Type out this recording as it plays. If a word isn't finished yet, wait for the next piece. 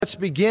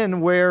begin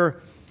with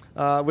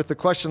the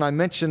question I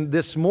mentioned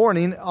this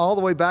morning, all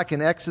the way back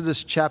in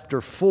Exodus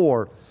chapter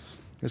 4.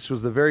 This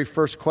was the very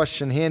first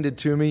question handed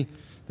to me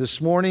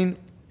this morning,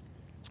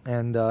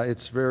 and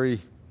it's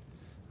very,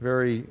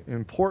 very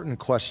important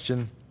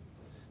question,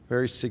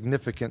 very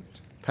significant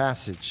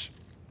passage.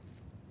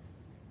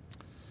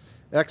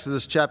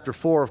 Exodus chapter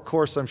 4, of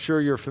course, I'm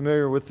sure you're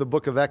familiar with the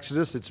book of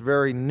Exodus. Its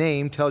very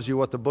name tells you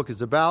what the book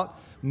is about.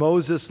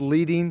 Moses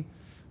leading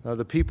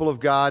the people of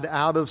God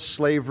out of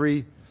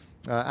slavery,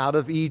 out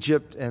of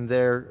Egypt, and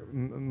their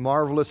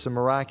marvelous and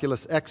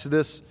miraculous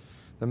exodus.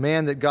 The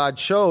man that God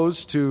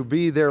chose to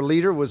be their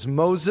leader was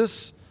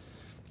Moses.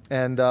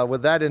 And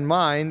with that in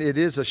mind, it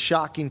is a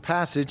shocking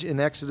passage in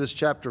Exodus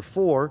chapter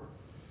 4,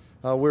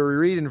 where we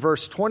read in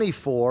verse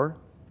 24,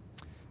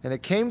 "And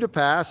it came to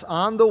pass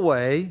on the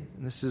way,"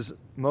 and this is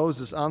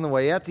Moses on the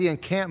way, "at the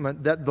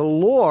encampment, that the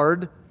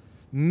Lord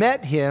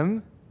met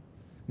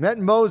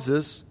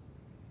Moses,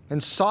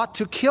 and sought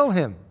to kill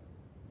him."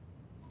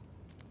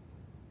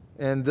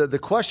 And the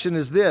question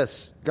is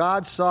this: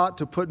 God sought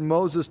to put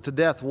Moses to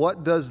death.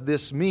 What does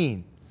this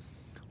mean?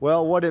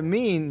 Well, what it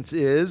means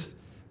is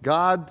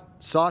God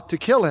sought to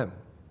kill him.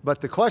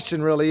 But the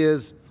question really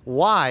is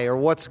why, or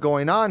what's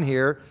going on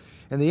here?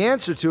 And the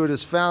answer to it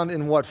is found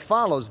in what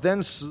follows.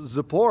 "Then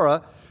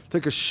Zipporah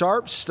took a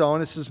sharp stone,"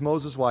 this is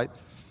Moses' wife,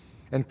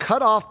 "and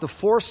cut off the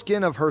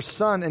foreskin of her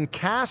son and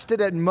cast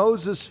it at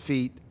Moses'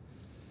 feet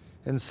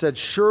and said,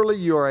 'Surely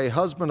you are a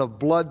husband of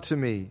blood to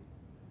me.'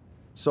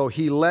 So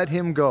he let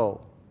him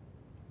go."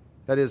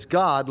 That is,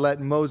 God let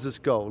Moses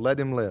go, let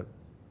him live.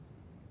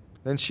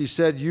 Then she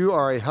said, "You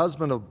are a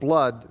husband of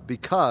blood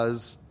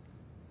because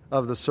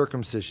of the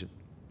circumcision."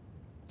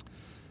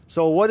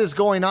 So what is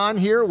going on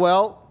here?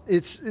 Well,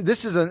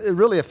 this is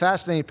really a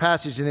fascinating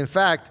passage, and in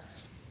fact,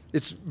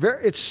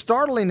 it's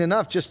startling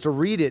enough just to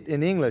read it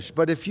in English.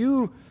 But if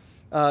you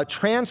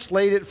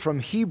translate it from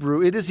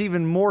Hebrew, it is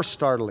even more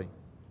startling,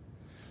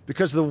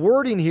 because the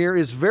wording here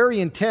is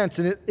very intense,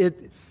 and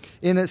it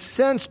in a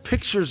sense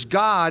pictures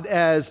God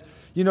as,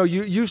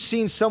 you've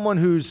seen someone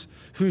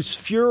whose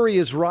fury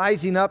is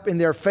rising up in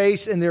their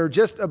face, and they're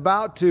just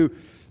about to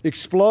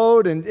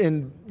explode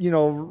and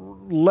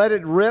let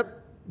it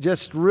rip.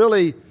 Just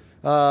really,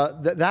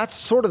 that's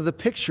sort of the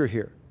picture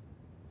here.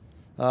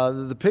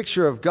 The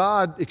picture of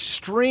God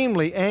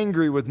extremely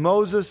angry with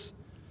Moses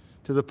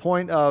to the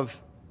point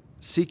of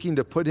seeking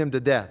to put him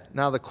to death.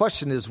 Now the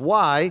question is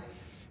why,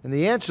 and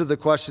the answer to the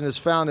question is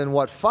found in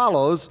what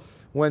follows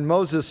when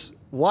Moses'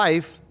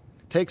 wife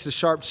takes a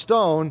sharp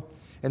stone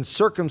and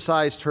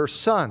circumcised her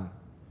son.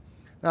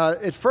 Now,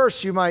 at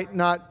first you might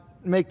not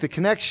make the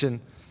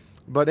connection,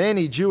 but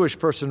any Jewish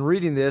person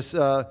reading this,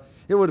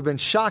 it would have been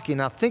shocking.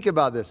 Now think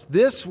about this.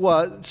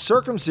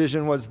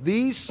 Circumcision was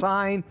the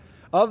sign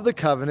of the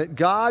covenant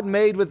God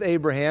made with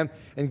Abraham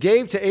and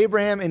gave to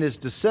Abraham and his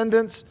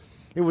descendants.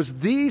 It was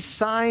the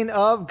sign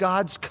of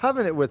God's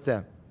covenant with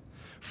them.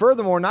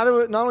 Furthermore, not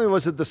only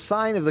was it the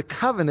sign of the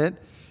covenant,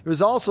 it was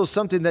also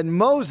something that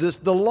Moses,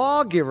 the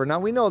lawgiver — now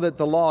we know that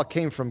the law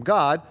came from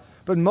God,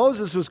 but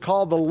Moses was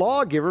called the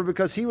lawgiver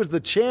because he was the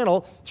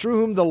channel through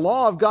whom the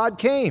law of God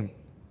came.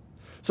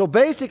 So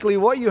basically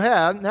what you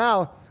have,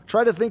 now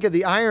try to think of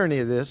the irony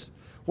of this,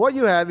 what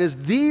you have is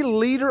the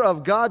leader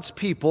of God's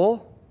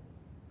people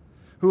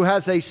who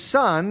has a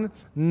son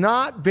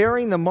not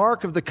bearing the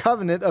mark of the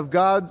covenant of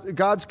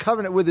God's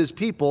covenant with his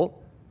people,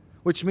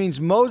 which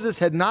means Moses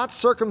had not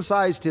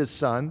circumcised his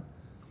son.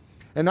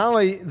 And not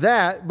only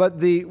that, but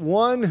the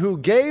one who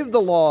gave the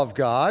law of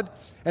God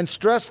and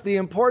stressed the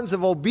importance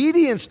of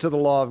obedience to the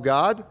law of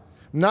God,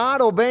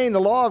 not obeying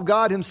the law of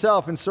God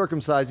himself and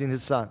circumcising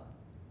his son.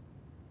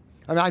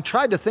 I mean, I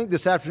tried to think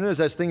this afternoon as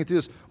I was thinking through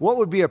this, what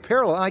would be a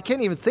parallel? And I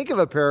can't even think of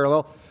a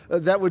parallel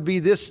that would be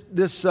this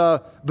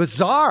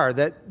bizarre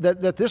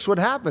that this would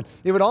happen.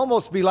 It would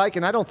almost be like,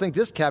 and I don't think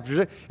this captures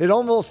it, it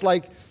almost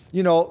like,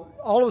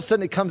 all of a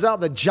sudden it comes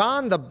out that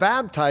John the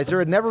Baptizer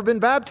had never been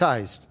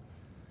baptized.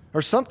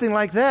 Or something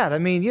like that. I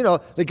mean,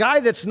 the guy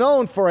that's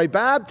known for a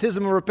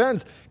baptism of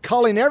repentance,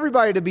 calling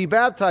everybody to be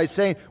baptized,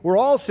 saying, we're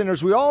all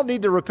sinners, we all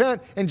need to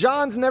repent, and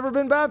John's never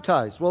been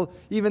baptized. Well,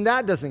 even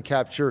that doesn't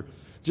capture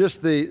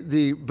just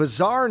the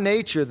bizarre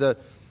nature,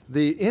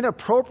 the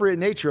inappropriate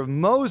nature of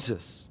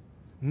Moses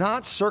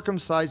not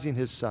circumcising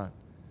his son.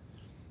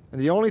 And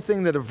the only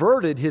thing that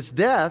averted his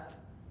death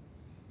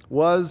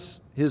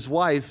was his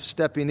wife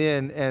stepping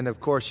in, and of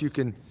course you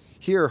can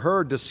hear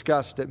her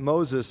disgust at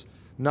Moses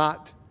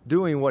not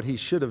doing what he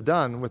should have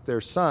done with their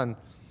son.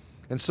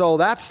 And so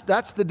that's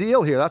the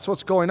deal here. That's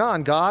what's going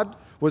on. God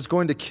was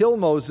going to kill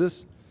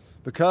Moses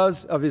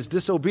because of his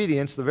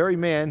disobedience, the very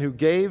man who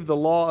gave the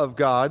law of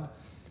God,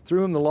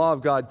 through whom the law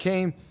of God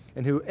came,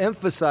 and who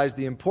emphasized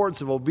the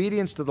importance of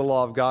obedience to the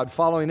law of God,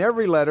 following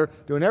every letter,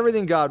 doing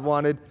everything God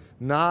wanted,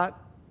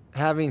 not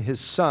having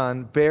his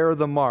son bear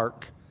the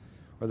mark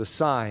or the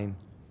sign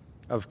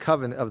of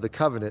the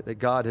covenant that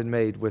God had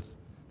made with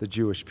the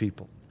Jewish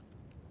people.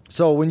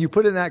 So when you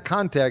put it in that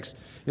context,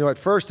 at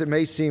first it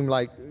may seem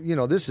like,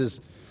 this is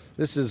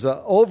an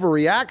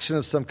overreaction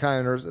of some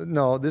kind. Or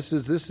no, this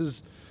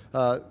is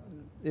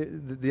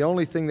The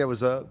only thing that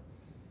was out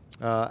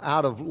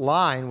of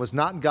line was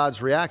not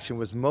God's reaction,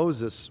 was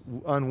Moses'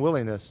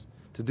 unwillingness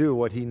to do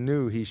what he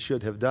knew he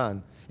should have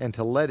done and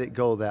to let it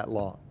go that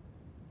long.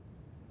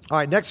 All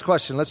right, next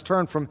question. Let's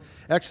turn from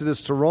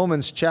Exodus to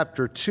Romans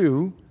chapter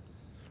 2.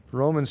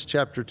 Romans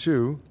chapter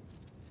 2.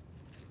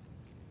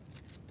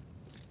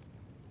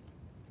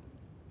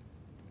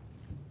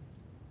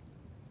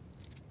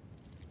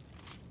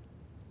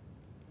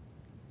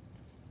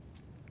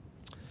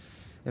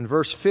 And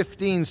verse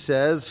 15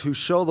 says, who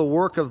show the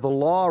work of the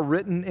law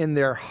written in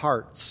their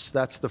hearts.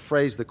 That's the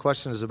phrase the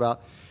question is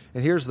about.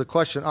 And here's the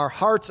question. Our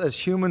hearts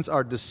as humans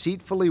are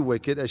deceitfully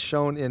wicked, as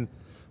shown in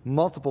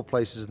multiple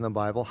places in the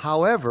Bible.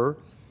 However,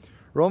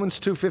 Romans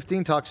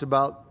 2:15 talks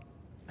about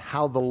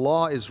how the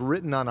law is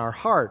written on our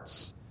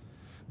hearts.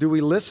 Do we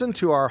listen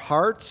to our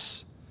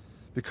hearts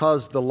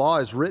because the law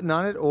is written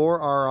on it, or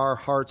are our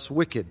hearts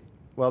wicked?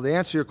 Well, the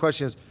answer to your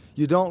question is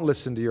you don't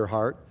listen to your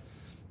heart.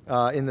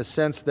 In the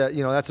sense that,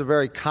 that's a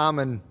very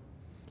common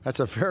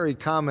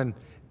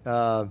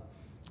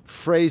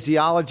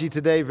phraseology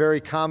today,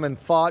 very common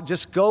thought.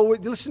 Just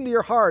listen to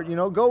your heart,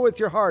 go with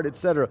your heart,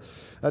 etc.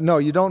 No,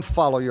 you don't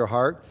follow your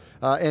heart.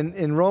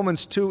 And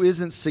Romans 2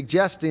 isn't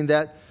suggesting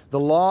that the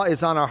law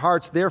is on our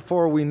hearts,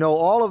 therefore we know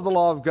all of the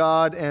law of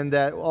God, and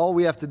that all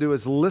we have to do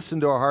is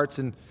listen to our hearts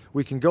and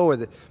we can go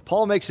with it.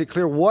 Paul makes it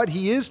clear what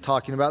he is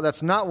talking about.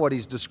 That's not what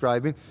he's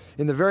describing.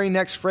 In the very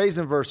next phrase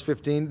in verse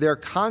 15, their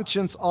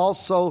conscience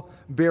also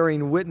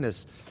bearing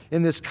witness.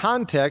 In this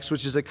context,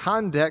 which is a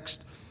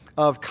context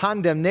of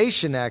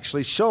condemnation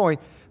actually, showing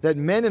that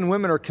men and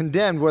women are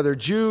condemned, whether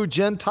Jew,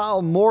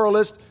 Gentile,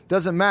 moralist,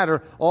 doesn't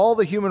matter. All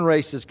the human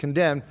race is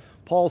condemned.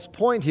 Paul's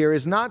point here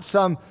is not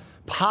some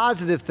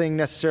positive thing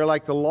necessarily,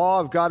 like the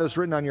law of God is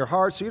written on your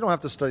heart, so you don't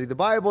have to study the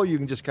Bible. You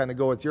can just kind of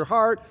go with your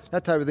heart,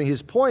 that type of thing.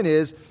 His point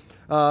is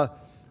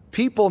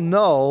people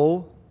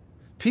know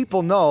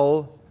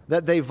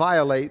that they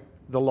violate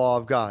the law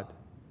of God.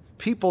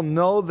 People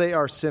know they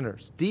are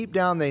sinners. Deep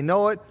down they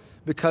know it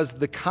because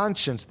the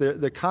conscience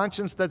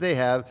that they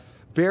have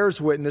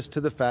bears witness to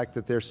the fact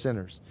that they're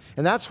sinners.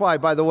 And that's why,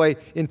 by the way,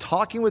 in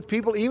talking with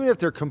people, even if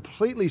they're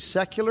completely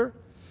secular,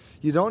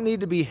 you don't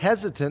need to be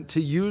hesitant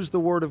to use the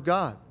Word of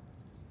God.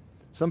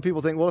 Some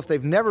people think, well, if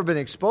they've never been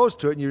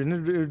exposed to it and you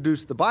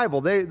introduce the Bible,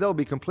 they'll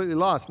be completely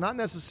lost. Not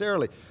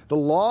necessarily. The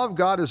law of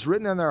God is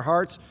written in their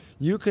hearts.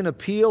 You can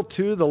appeal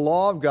to the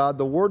law of God,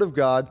 the Word of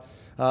God,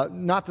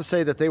 not to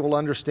say that they will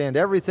understand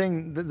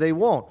everything, they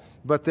won't.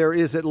 But there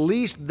is at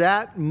least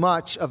that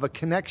much of a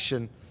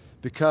connection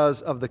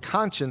because of the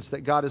conscience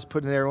that God has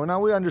put in everyone. Now,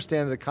 we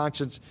understand that the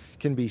conscience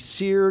can be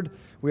seared.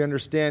 We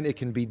understand it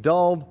can be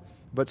dulled.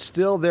 But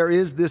still, there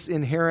is this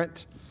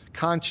inherent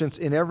conscience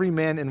in every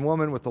man and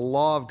woman with the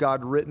law of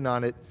God written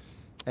on it.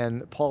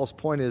 And Paul's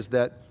point is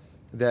that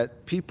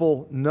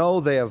people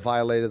know they have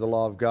violated the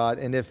law of God,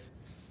 and if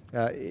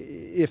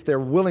they're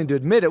willing to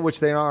admit it, which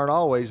they aren't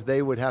always,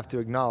 they would have to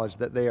acknowledge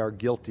that they are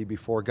guilty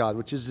before God,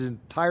 which is his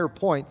entire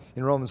point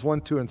in Romans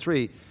 1, 2, and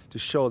 3, to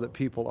show that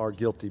people are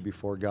guilty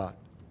before God.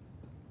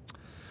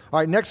 All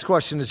right, next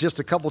question is just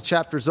a couple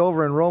chapters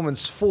over in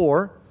Romans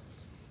 4,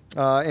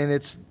 and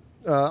it's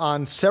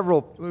on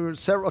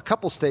a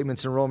couple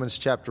statements in Romans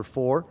chapter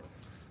 4.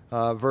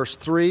 Verse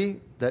 3,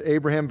 that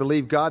Abraham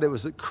believed God, it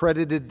was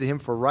credited to him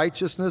for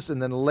righteousness. And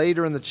then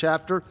later in the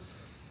chapter,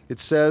 it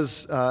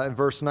says in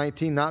verse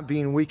 19, not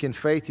being weak in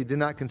faith, he did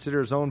not consider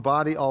his own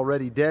body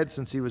already dead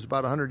since he was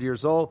about 100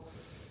 years old.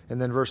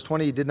 And then verse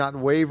 20, he did not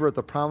waver at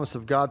the promise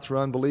of God through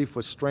unbelief,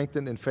 was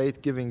strengthened in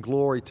faith, giving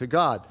glory to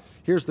God.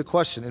 Here's the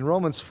question. In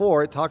Romans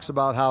 4, it talks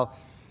about how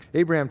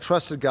Abraham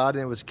trusted God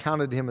and it was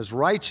counted to him as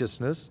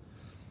righteousness.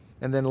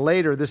 And then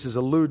later, this is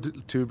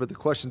alluded to, but the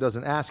question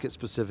doesn't ask it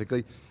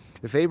specifically.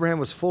 If Abraham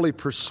was fully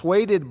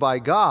persuaded by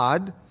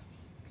God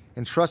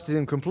and trusted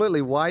him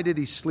completely, why did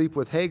he sleep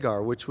with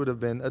Hagar, which would have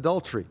been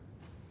adultery?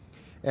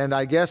 And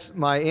I guess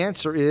my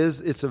answer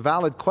is, it's a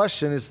valid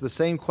question. It's the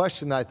same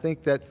question I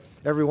think that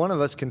every one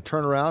of us can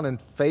turn around and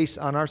face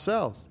on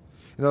ourselves.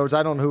 In other words,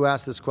 I don't know who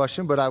asked this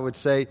question, but I would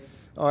say,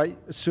 all right,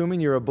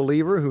 assuming you're a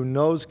believer who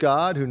knows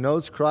God, who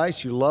knows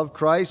Christ, you love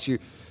Christ,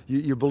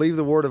 you believe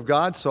the Word of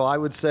God, so I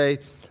would say,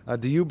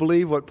 do you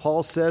believe what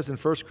Paul says in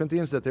 1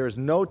 Corinthians, that there is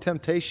no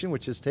temptation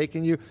which has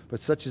taken you, but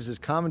such as is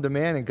common to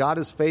man, and God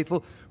is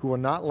faithful, who will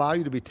not allow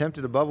you to be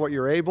tempted above what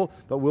you're able,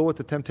 but will with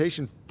the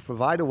temptation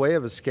provide a way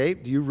of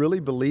escape? Do you really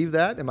believe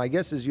that? And my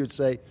guess is you'd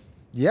say,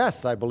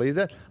 yes, I believe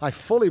that. I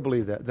fully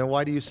believe that. Then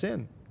why do you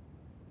sin?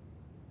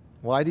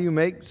 Why do you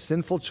make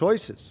sinful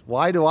choices?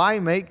 Why do I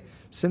make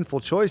sinful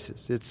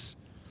choices? It's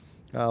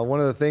one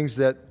of the things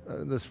that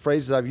this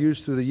phrase I've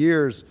used through the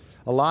years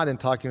a lot in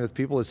talking with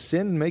people is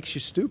sin makes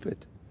you stupid.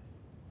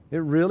 It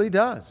really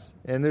does.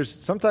 And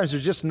sometimes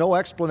there's just no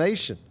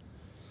explanation.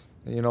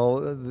 You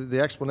know,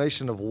 the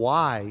explanation of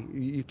why,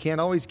 you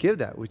can't always give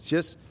that.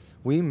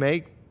 We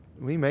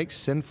make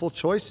sinful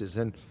choices.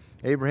 And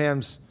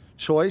Abraham's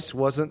choice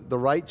wasn't the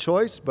right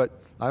choice, but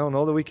I don't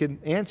know that we can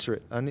answer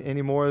it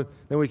any more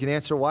than we can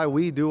answer why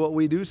we do what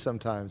we do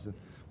sometimes and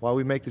why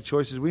we make the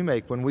choices we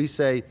make. When we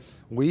say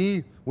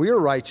we are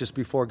righteous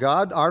before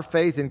God, our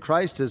faith in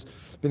Christ has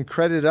been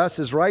credited us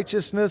as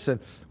righteousness, and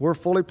we're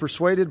fully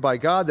persuaded by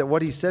God that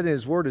what He said in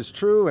His Word is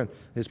true, and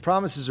His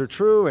promises are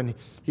true, and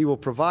He will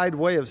provide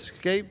way of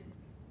escape.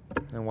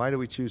 And why do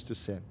we choose to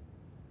sin?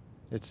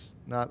 It's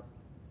not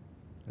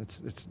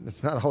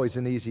always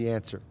an easy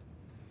answer.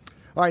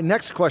 All right,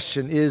 next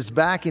question is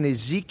back in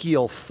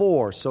Ezekiel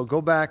 4. So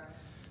go back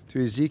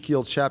to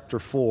Ezekiel chapter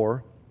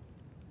 4.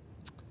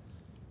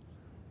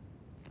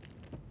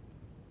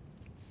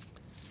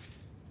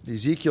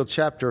 Ezekiel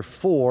chapter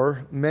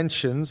 4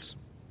 mentions,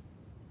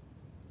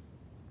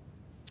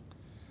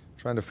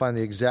 trying to find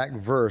the exact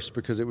verse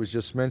because it was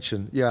just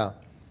mentioned.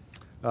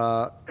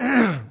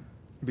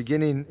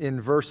 Beginning in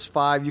verse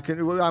 5.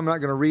 I'm not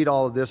going to read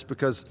all of this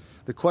because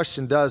the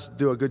question does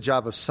do a good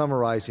job of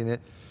summarizing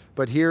it.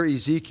 But here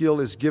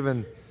Ezekiel is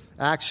given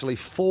actually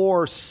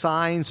 4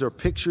 signs or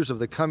pictures of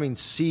the coming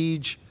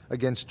siege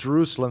against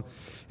Jerusalem.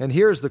 And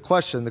here's the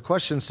question. The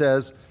question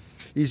says,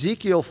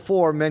 Ezekiel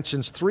 4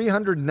 mentions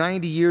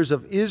 390 years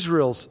of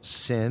Israel's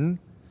sin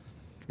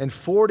and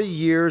 40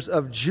 years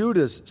of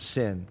Judah's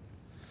sin.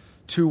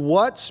 To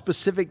what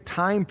specific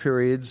time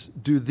periods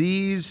do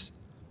these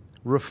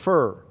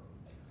refer?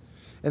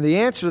 And the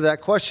answer to that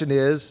question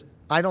is,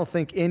 I don't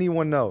think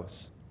anyone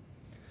knows.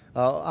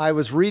 I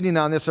was reading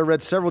on this. I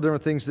read several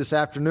different things this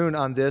afternoon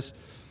on this.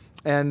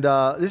 And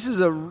this is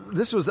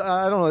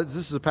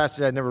a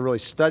passage I'd never really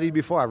studied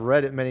before. I've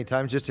read it many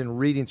times just in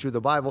reading through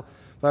the Bible,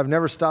 but I've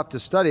never stopped to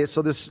study it.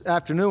 So this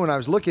afternoon when I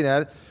was looking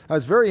at it, I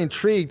was very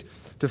intrigued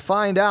to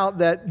find out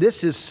that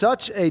this is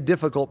such a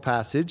difficult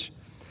passage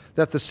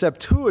that the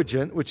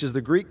Septuagint, which is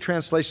the Greek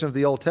translation of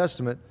the Old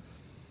Testament,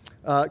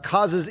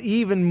 causes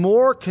even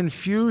more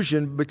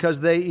confusion because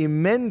they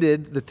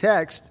amended the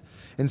text.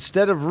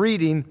 Instead of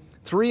reading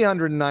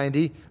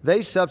 390,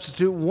 they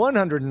substitute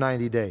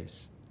 190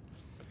 days.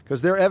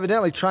 Because they're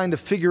evidently trying to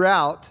figure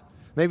out,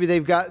 maybe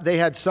they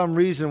had some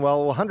reason,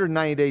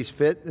 190 days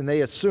fit, and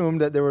they assumed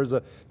that there was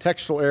a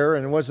textual error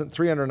and it wasn't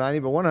 390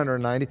 but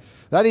 190.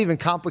 That even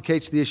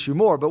complicates the issue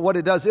more. But what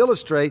it does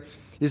illustrate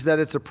is that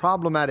it's a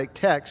problematic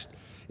text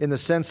in the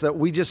sense that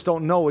we just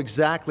don't know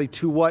exactly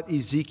to what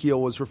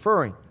Ezekiel was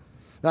referring.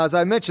 Now, as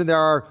I mentioned, there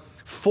are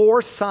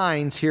 4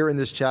 signs here in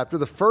this chapter.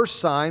 The first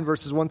sign,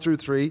 verses 1 through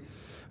 3,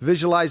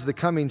 visualize the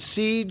coming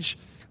siege.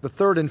 The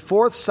third and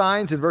fourth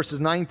signs in verses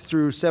 9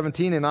 through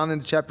 17 and on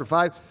into chapter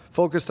 5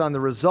 focused on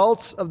the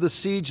results of the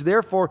siege.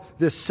 Therefore,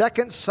 this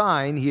second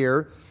sign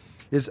here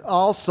is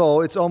also,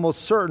 it's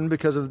almost certain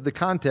because of the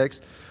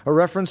context, a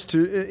reference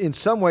to, in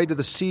some way, to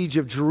the siege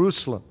of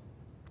Jerusalem.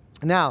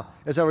 Now,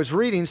 as I was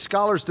reading,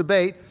 scholars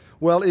debate,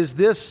 is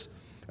this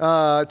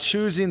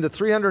choosing the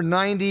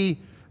 390,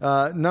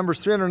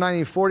 numbers 390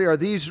 and 40, are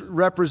these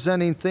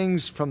representing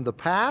things from the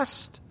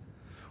past?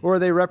 Or are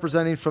they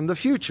representing from the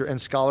future? And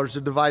scholars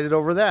are divided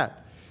over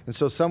that. And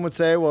so some would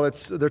say,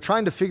 they're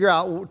trying to figure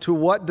out to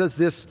what does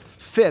this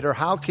fit, or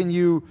how can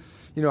you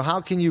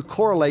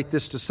correlate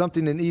this to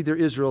something in either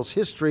Israel's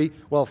history?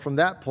 Well, from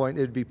that point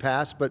it would be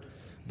past, but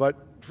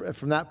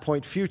from that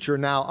point future,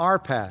 now our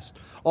past.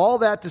 All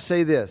that to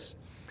say this.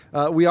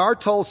 We are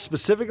told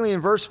specifically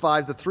in verse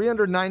 5, the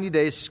 390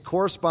 days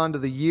correspond to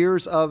the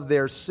years of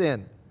their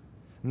sin,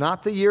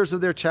 not the years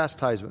of their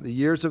chastisement, the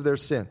years of their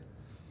sin.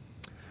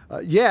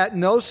 Yet,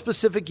 no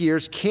specific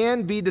years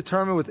can be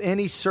determined with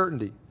any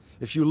certainty.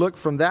 If you look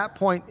from that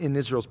point in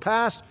Israel's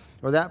past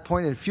or that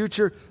point in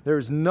future, there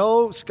is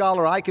no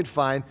scholar I could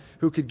find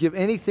who could give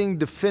anything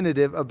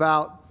definitive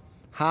about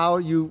how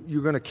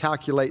you're going to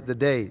calculate the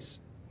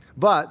days.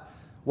 But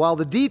while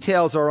the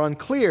details are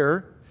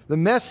unclear, the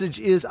message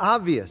is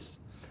obvious.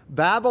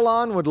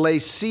 Babylon would lay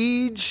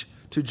siege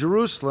to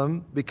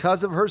Jerusalem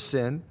because of her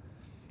sin,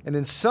 and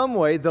in some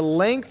way, the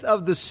length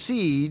of the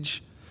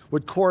siege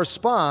would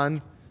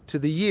correspond to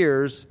the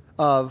years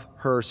of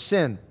her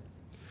sin.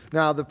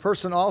 Now, the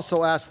person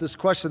also asked this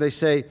question. They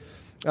say,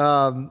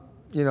 to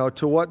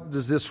what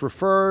does this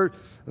refer?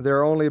 There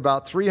are only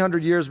about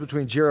 300 years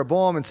between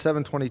Jeroboam and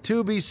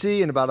 722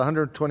 BC and about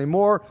 120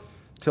 more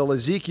till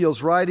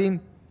Ezekiel's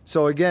writing.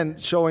 So again,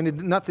 showing that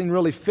nothing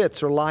really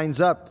fits or lines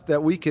up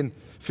that we can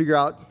figure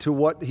out to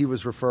what he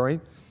was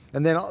referring.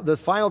 And then the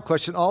final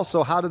question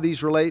also, how do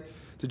these relate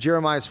to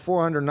Jeremiah's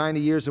 490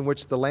 years in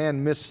which the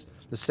land missed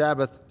the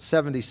Sabbath,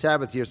 70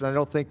 Sabbath years? And I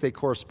don't think they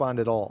correspond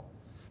at all.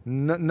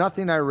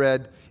 Nothing I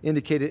read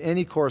indicated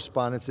any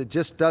correspondence. It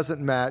just doesn't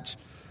match.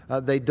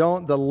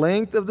 The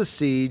length of the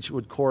siege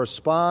would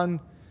correspond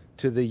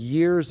to the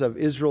years of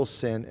Israel's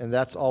sin, and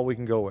that's all we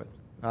can go with.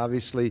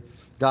 Obviously,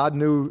 God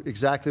knew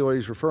exactly what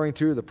he's referring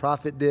to. The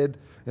prophet did,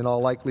 in all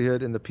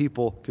likelihood, and the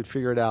people could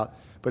figure it out.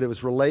 But it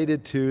was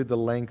related to the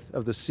length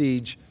of the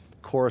siege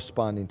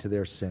corresponding to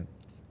their sin.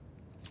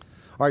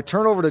 All right,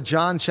 turn over to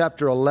John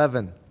chapter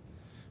 11.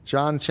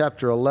 John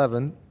chapter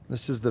 11.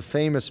 This is the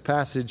famous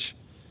passage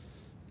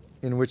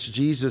in which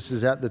Jesus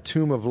is at the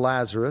tomb of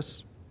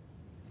Lazarus.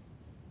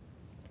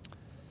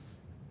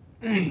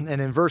 And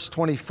in verse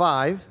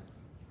 25,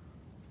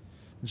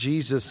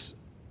 Jesus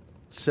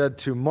said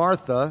to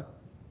Martha,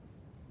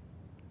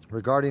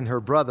 regarding her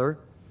brother.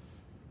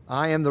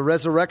 I am the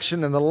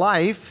resurrection and the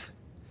life.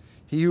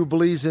 He who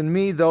believes in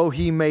me, though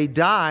he may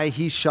die,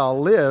 he shall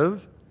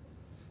live.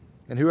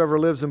 And whoever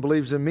lives and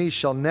believes in me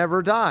shall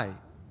never die.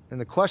 And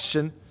the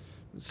question,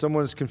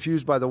 someone is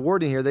confused by the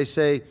wording here. They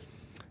say,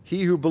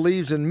 he who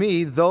believes in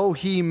me, though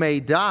he may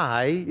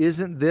die,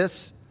 isn't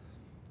this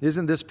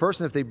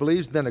person, if they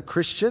believes, then a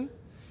Christian?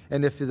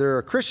 And if they're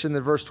a Christian,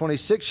 then verse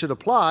 26 should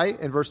apply.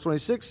 And verse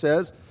 26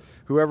 says,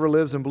 whoever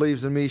lives and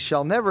believes in me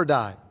shall never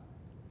die.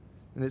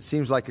 And it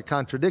seems like a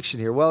contradiction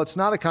here. Well, it's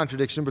not a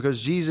contradiction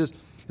because Jesus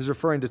is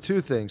referring to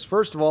two things.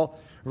 First of all,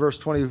 verse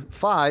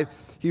 25,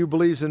 he who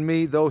believes in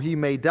me, though he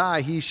may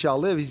die, he shall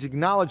live. He's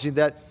acknowledging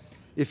that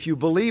if you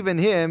believe in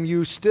him,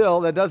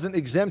 that doesn't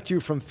exempt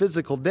you from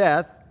physical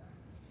death.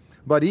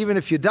 But even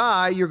if you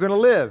die, you're going to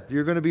live.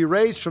 You're going to be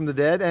raised from the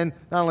dead. And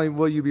not only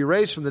will you be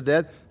raised from the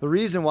dead, the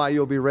reason why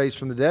you'll be raised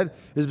from the dead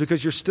is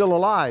because you're still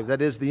alive.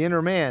 That is, the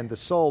inner man, the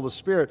soul, the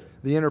spirit,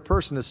 the inner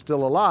person is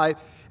still alive.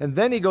 And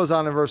then he goes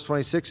on in verse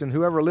 26, and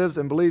whoever lives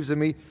and believes in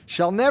me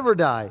shall never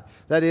die.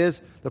 That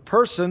is, the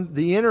person,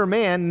 the inner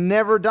man,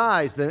 never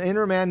dies. The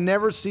inner man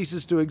never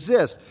ceases to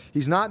exist.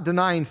 He's not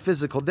denying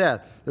physical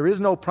death. There is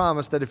no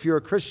promise that if you're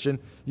a Christian,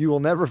 you will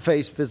never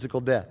face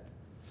physical death.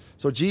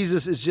 So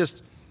Jesus is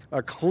just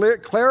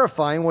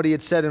clarifying what he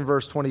had said in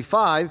verse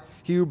 25.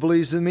 He who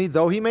believes in me,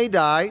 though he may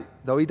die,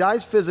 though he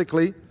dies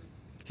physically,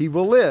 he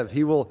will live.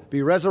 He will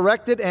be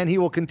resurrected, and he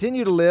will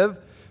continue to live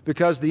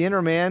because the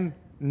inner man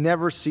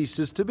never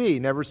ceases to be,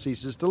 never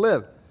ceases to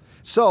live.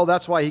 So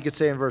that's why he could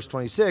say in verse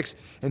 26,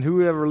 and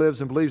whoever lives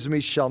and believes in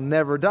me shall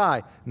never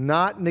die.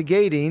 Not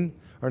negating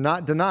or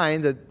not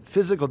denying the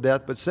physical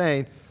death, but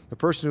saying the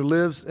person who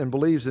lives and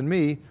believes in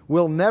me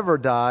will never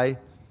die.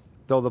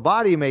 Though the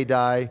body may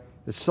die,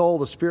 the soul,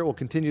 the spirit will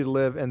continue to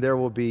live, and there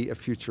will be a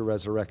future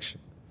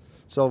resurrection.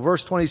 So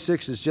verse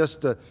 26 is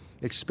just an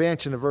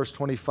expansion of verse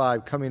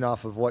 25 coming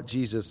off of what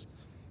Jesus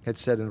had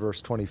said in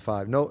verse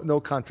 25. No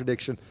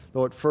contradiction,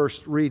 though at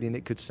first reading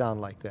it could sound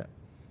like that.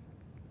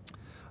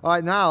 All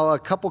right, now a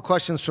couple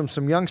questions from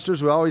some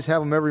youngsters. We always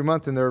have them every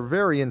month, and they're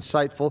very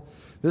insightful.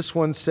 This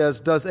one says,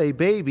 does a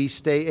baby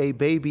stay a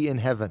baby in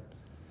heaven?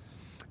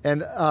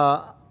 And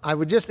I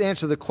would just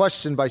answer the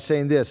question by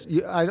saying this.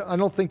 I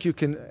don't think you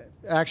can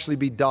actually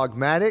be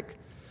dogmatic,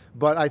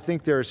 but I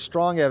think there is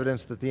strong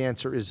evidence that the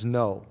answer is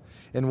no.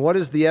 And what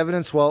is the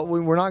evidence? Well,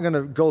 we're not going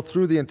to go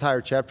through the entire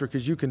chapter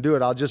because you can do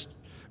it. I'll just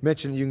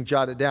mention, you can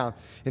jot it down.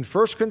 In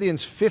 1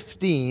 Corinthians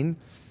 15,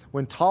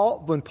 when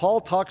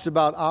Paul talks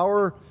about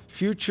our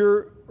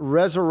future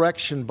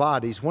resurrection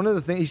bodies, one of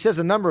the things, he says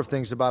a number of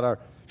things about our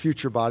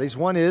future bodies.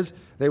 One is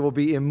they will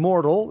be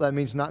immortal. That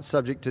means not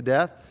subject to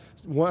death.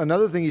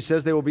 Another thing he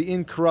says, they will be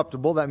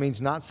incorruptible. That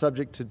means not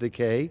subject to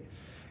decay.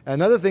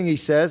 Another thing he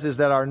says is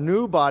that our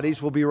new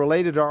bodies will be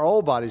related to our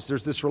old bodies.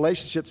 There's this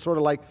relationship sort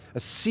of like a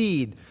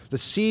seed. The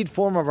seed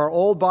form of our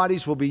old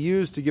bodies will be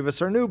used to give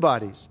us our new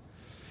bodies.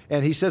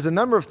 And he says a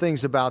number of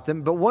things about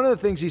them, but one of the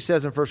things he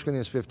says in 1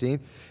 Corinthians 15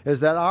 is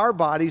that our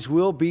bodies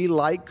will be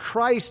like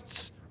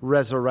Christ's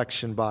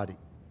resurrection body.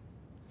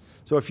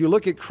 So if you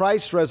look at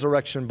Christ's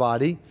resurrection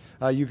body,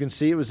 you can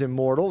see it was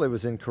immortal, it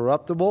was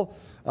incorruptible.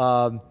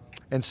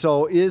 And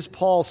so is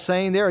Paul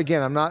saying there,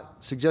 again, I'm not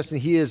suggesting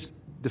he is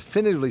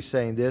definitively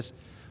saying this,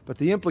 but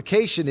the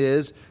implication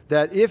is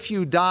that if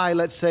you die,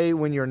 let's say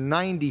when you're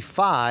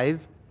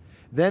 95,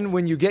 then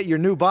when you get your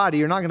new body,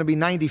 you're not going to be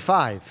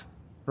 95.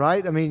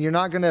 Right? I mean, you're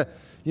not going to,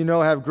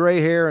 have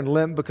gray hair and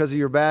limp because of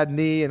your bad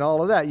knee and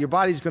all of that. Your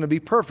body's going to be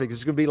perfect.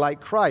 It's going to be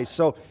like Christ.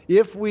 So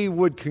if we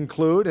would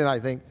conclude, and I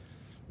think,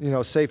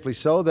 safely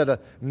so, that a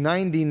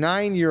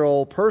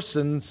 99-year-old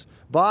person's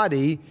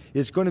body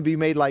is going to be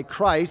made like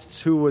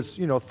Christ's, who was,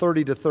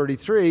 30 to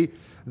 33,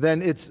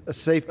 then it's a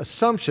safe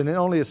assumption, and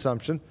only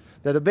assumption,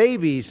 that a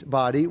baby's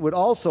body would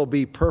also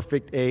be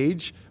perfect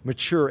age,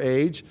 mature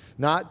age,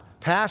 not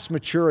past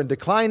mature and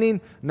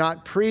declining,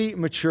 not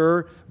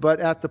premature,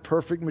 but at the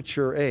perfect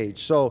mature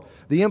age. So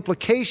the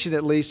implication,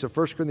 at least, of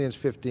 1 Corinthians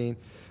 15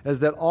 is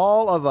that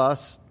all of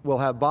us will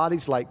have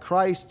bodies like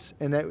Christ's,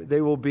 and that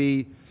they will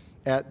be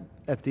at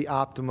the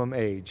optimum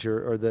age,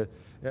 or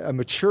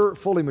a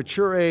fully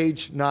mature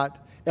age,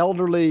 not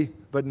elderly,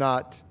 but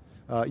not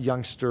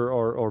youngster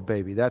or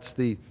baby. That's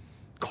the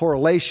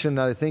correlation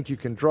that I think you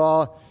can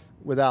draw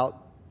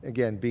without,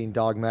 again, being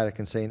dogmatic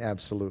and saying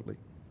absolutely.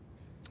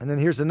 And then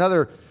here's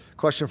another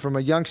question from a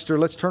youngster.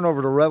 Let's turn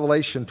over to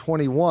Revelation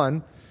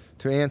 21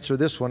 to answer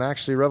this one.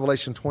 Actually,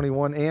 Revelation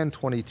 21 and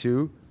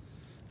 22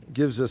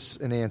 gives us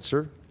an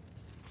answer.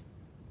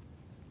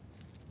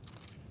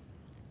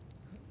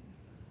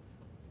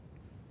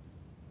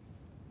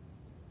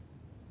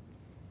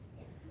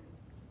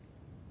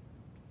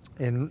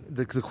 And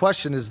the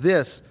question is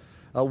this,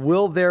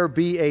 will there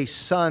be a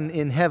sun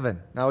in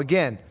heaven? Now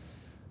again,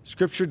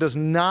 Scripture does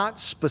not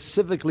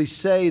specifically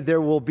say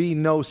there will be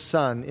no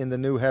sun in the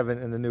new heaven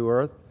and the new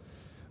earth.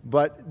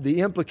 But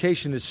the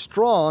implication is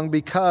strong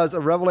because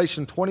of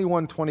Revelation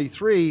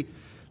 21:23,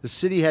 the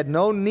city had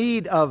no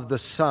need of the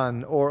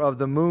sun or of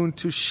the moon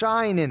to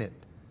shine in it.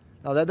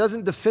 Now, that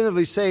doesn't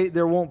definitively say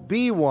there won't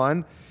be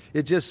one.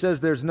 It just says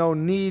there's no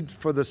need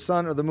for the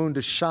sun or the moon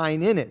to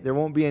shine in it. There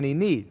won't be any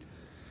need.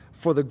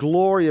 For the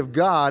glory of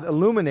God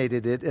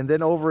illuminated it. And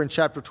then over in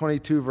chapter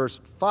 22,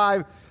 verse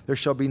 5, there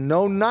shall be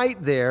no night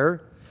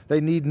there. They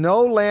need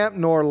no lamp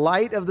nor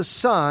light of the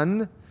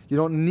sun. You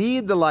don't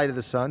need the light of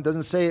the sun. It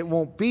doesn't say it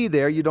won't be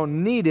there. You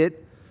don't need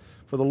it.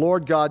 For the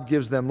Lord God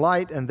gives them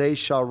light, and they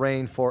shall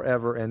reign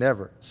forever and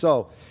ever.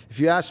 So, if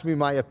you ask me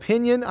my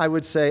opinion, I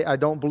would say I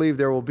don't believe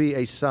there will be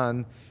a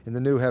sun in the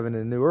new heaven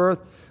and new earth.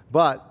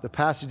 But the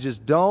passages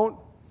don't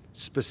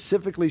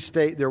specifically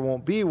state there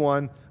won't be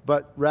one,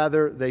 but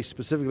rather they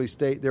specifically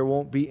state there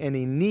won't be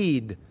any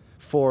need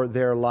for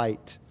their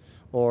light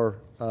or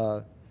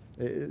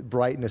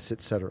brightness,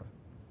 etc.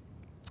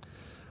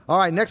 All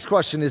right, next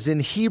question is in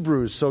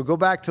Hebrews. So go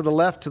back to the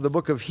left to the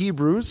book of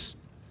Hebrews.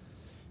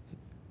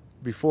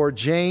 Before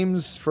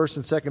James, 1st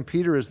and 2nd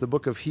Peter is the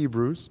book of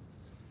Hebrews.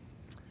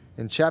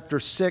 In chapter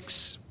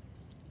 6,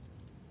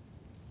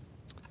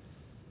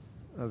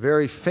 a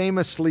very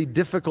famously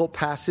difficult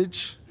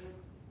passage.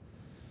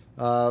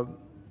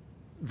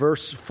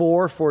 Verse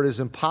 4, for it is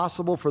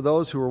impossible for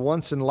those who were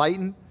once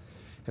enlightened,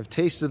 have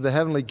tasted the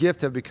heavenly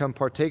gift, have become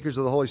partakers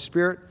of the Holy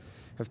Spirit,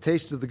 have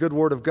tasted the good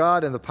word of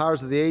God and the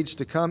powers of the age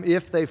to come,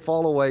 if they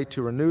fall away,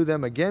 to renew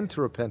them again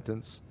to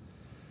repentance,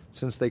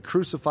 since they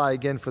crucify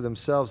again for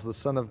themselves the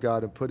Son of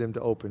God and put him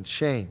to open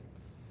shame.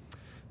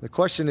 The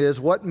question is,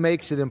 what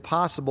makes it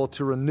impossible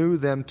to renew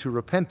them to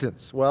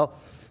repentance? Well,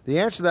 the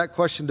answer to that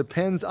question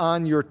depends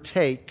on your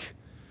take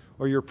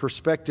or your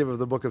perspective of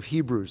the book of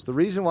Hebrews. The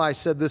reason why I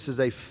said this is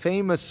a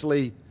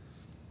famously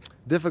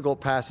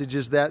difficult passage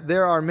is that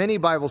there are many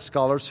Bible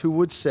scholars who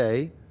would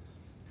say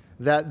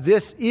that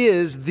this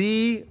is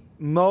the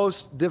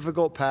most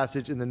difficult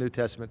passage in the New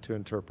Testament to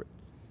interpret.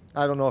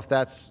 I don't know if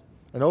that's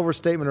an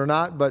overstatement or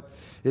not, but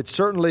it's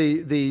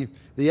certainly the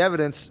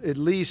evidence at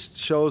least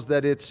shows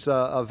that it's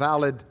a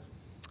valid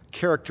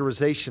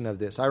characterization of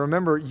this. I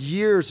remember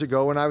years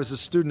ago when I was a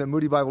student at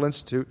Moody Bible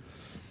Institute,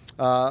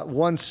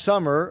 one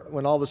summer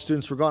when all the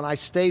students were gone, I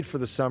stayed for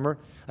the summer.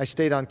 I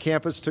stayed on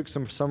campus, took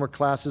some summer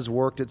classes,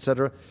 worked,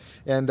 etc.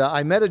 And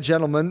I met a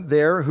gentleman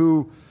there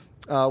who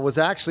was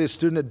actually a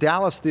student at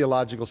Dallas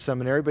Theological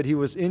Seminary, but he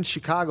was in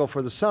Chicago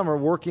for the summer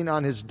working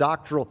on his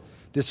doctoral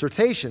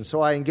dissertation. So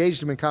I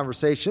engaged him in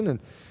conversation, and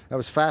that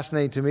was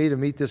fascinating to me to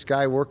meet this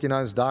guy working on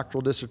his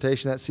doctoral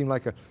dissertation. That seemed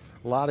like a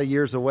lot of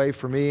years away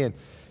for me. And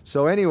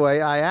so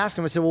anyway, I asked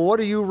him, I said, well, what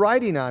are you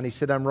writing on? He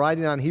said, I'm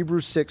writing on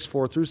Hebrews 6,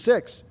 4 through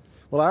 6.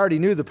 Well, I already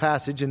knew the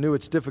passage and knew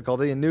its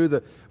difficulty and knew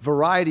the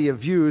variety of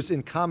views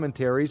in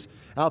commentaries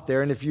out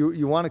there. And if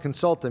you want to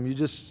consult them, you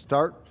just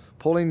start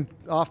pulling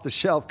off the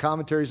shelf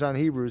commentaries on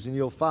Hebrews, and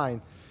you'll find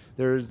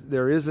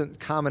there isn't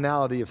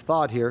commonality of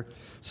thought here.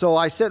 So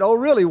I said, oh,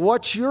 really,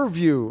 what's your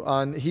view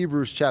on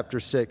Hebrews chapter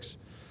 6?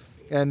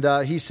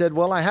 And he said,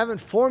 well, I haven't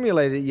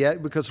formulated it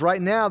yet because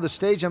right now the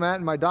stage I'm at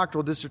in my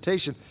doctoral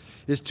dissertation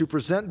is to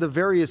present the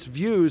various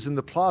views and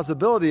the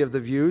plausibility of the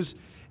views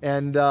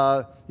and,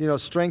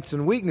 strengths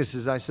and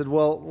weaknesses. I said,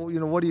 well,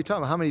 what are you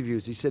talking about? How many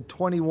views? He said,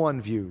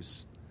 21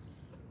 views.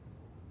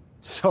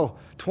 So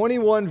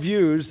 21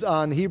 views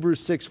on Hebrews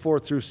 6, 4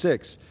 through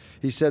 6.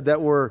 He said that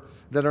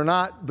are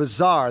not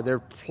bizarre. They're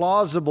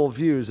plausible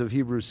views of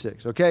Hebrews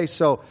 6. Okay,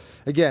 so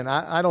again,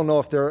 I don't know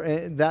if there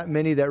are that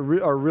many that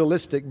are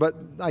realistic, but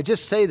I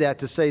just say that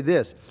to say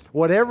this.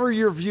 Whatever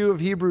your view of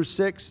Hebrews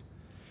 6,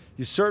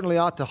 you certainly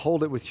ought to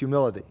hold it with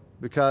humility,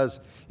 because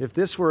if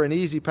this were an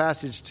easy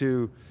passage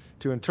to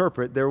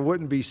interpret, there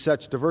wouldn't be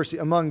such diversity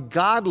among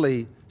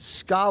godly,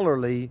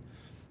 scholarly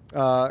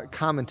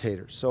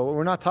commentators. So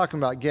we're not talking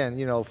about,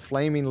 again,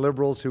 flaming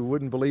liberals who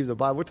wouldn't believe the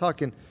Bible. We're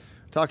talking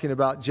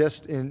about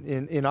just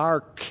in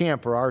our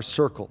camp or our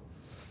circle.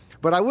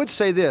 But I would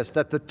say this,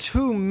 that the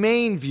two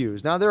main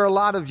views, now there are a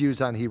lot of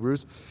views on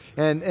Hebrews,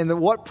 and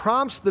what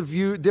prompts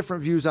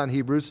different views on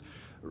Hebrews,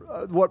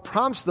 what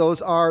prompts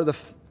those are the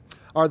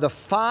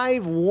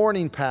 5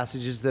 warning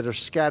passages that are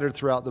scattered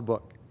throughout the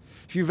book.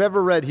 If you've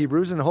ever read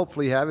Hebrews, and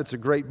hopefully you have, it's a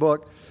great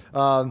book,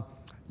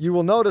 you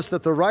will notice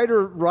that the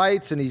writer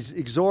writes and he's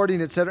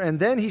exhorting, etc., and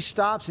then he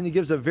stops and he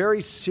gives a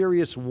very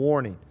serious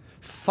warning.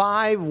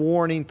 5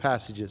 warning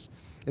passages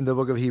in the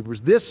book of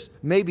Hebrews. This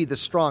may be the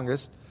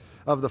strongest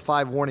of the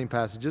 5 warning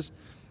passages.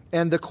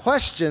 And the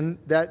question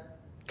that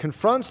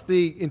confronts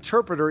the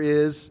interpreter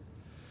is,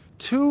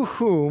 to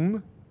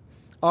whom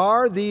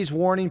are these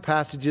warning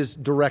passages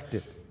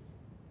directed?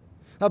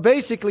 Now,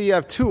 basically, you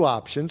have 2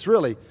 options,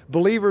 really,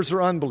 believers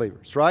or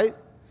unbelievers, right?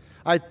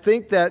 I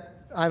think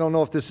that, I don't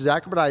know if this is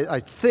accurate, but I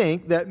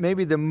think that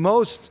maybe the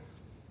most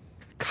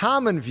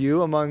common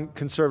view among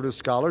conservative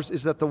scholars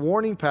is that the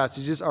warning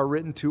passages are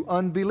written to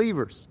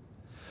unbelievers.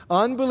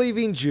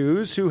 Unbelieving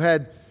Jews who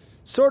had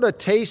sort of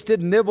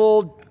tasted,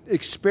 nibbled,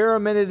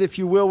 experimented, if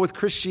you will, with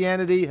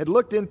Christianity, had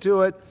looked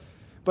into it,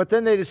 but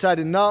then they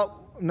decided, no,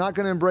 I'm not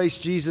going to embrace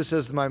Jesus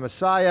as my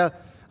Messiah.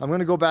 I'm going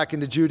to go back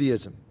into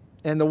Judaism.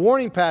 And the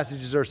warning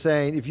passages are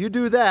saying, if you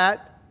do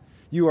that,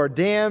 you are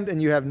damned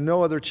and you have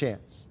no other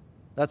chance.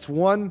 That's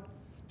one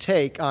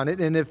take on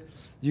it. And if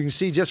you can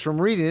see just from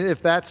reading it,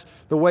 if that's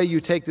the way you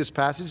take this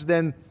passage,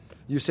 then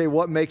You say,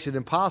 what makes it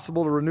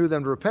impossible to renew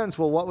them to repentance?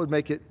 Well, what would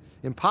make it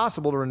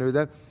impossible to renew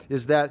them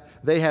is that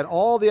they had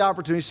all the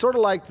opportunities, sort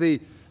of like the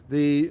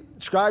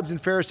scribes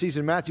and Pharisees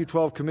in Matthew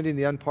 12 committing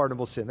the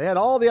unpardonable sin. They had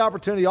all the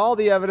opportunity, all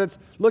the evidence,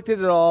 looked at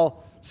it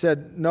all,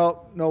 said,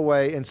 no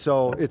way. And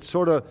so it's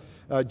sort of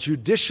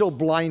judicial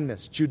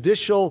blindness,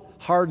 judicial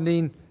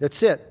hardening.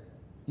 That's it.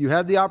 You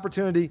had the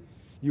opportunity,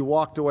 you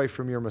walked away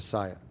from your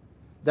Messiah.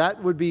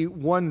 That would be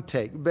one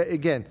take, but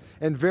again,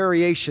 and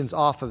variations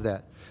off of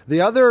that.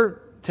 The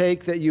other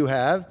take that you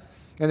have,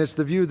 and it's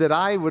the view that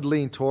I would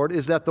lean toward,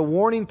 is that the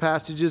warning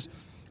passages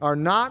are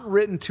not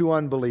written to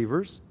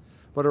unbelievers,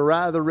 but are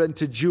rather written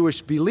to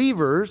Jewish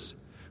believers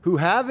who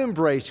have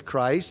embraced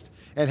Christ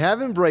and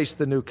have embraced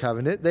the new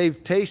covenant.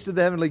 They've tasted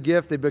the heavenly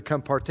gift. They've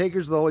become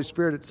partakers of the Holy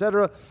Spirit,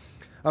 etc.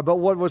 But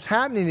what was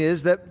happening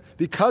is that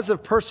because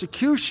of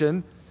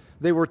persecution,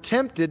 they were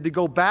tempted to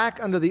go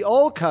back under the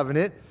old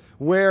covenant,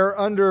 where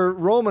under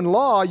Roman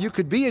law, you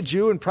could be a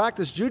Jew and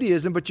practice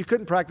Judaism, but you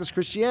couldn't practice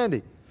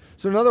Christianity.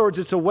 So in other words,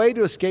 it's a way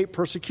to escape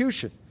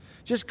persecution.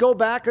 Just go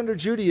back under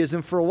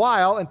Judaism for a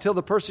while until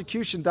the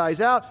persecution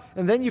dies out,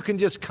 and then you can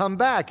just come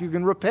back. You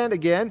can repent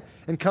again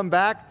and come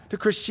back to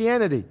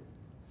Christianity.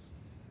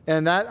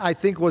 And that, I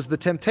think, was the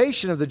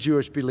temptation of the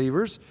Jewish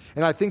believers.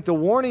 And I think the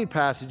warning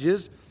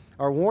passages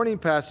are warning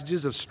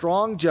passages of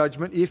strong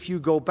judgment if you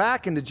go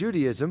back into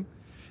Judaism.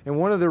 And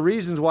one of the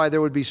reasons why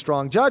there would be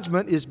strong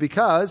judgment is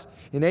because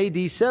in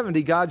AD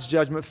 70, God's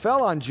judgment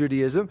fell on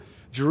Judaism.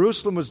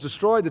 Jerusalem was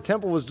destroyed, the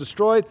temple was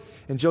destroyed,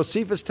 and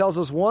Josephus tells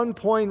us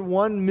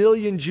 1.1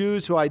 million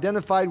Jews who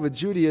identified with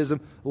Judaism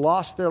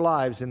lost their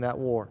lives in that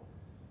war.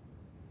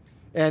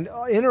 And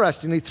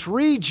interestingly,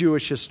 3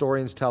 Jewish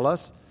historians tell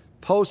us,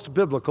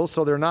 post-biblical,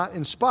 so they're not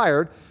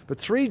inspired, but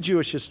 3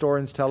 Jewish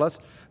historians tell us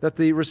that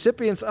the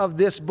recipients of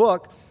this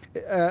book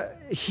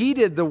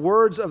heeded the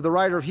words of the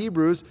writer of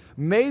Hebrews,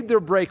 made their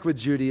break with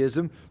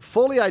Judaism,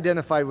 fully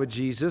identified with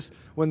Jesus.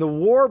 When the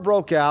war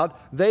broke out,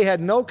 they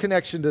had no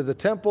connection to the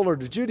temple or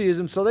to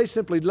Judaism, so they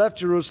simply left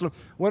Jerusalem,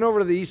 went over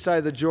to the east side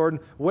of the Jordan,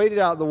 waited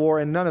out the war,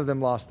 and none of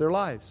them lost their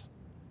lives.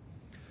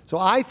 So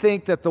I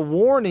think that the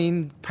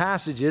warning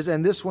passages,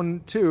 and this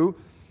one too,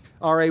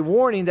 are a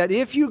warning that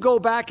if you go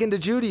back into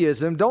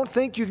Judaism, don't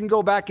think you can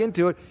go back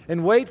into it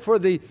and wait for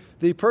the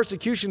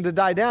persecution to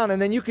die down, and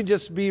then you can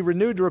just be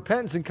renewed to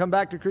repentance and come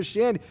back to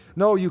Christianity.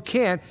 No, you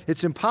can't.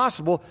 It's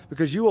impossible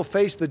because you will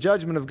face the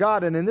judgment of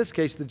God, and in this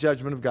case, the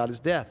judgment of God is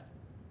death.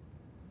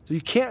 So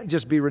you can't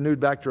just be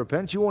renewed back to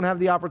repentance. You won't have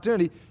the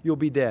opportunity. You'll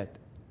be dead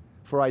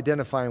for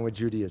identifying with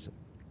Judaism.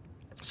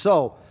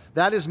 So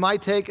that is my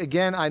take.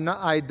 Again,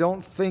 I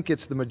don't think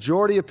it's the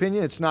majority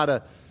opinion. It's not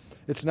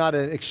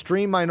an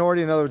extreme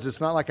minority. In other words, it's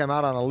not like I'm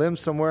out on a limb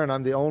somewhere and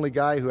I'm the only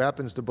guy who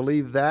happens to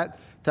believe that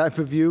type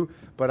of view.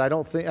 But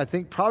I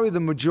think probably the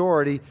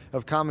majority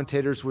of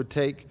commentators would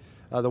take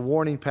the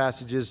warning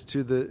passages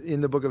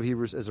in the book of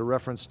Hebrews as a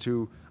reference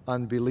to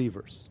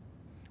unbelievers.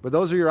 But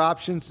those are your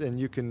options, and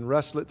you can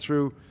wrestle it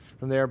through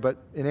from there. But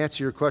in answer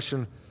to your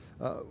question,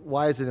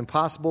 why is it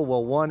impossible?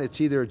 Well, one,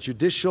 it's either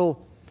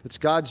it's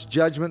God's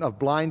judgment of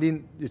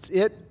blinding. It's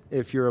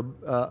if you're an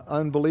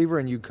unbeliever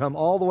and you come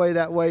all the way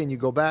that way and you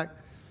go back.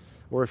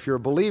 Or if you're a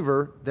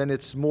believer, then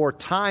it's more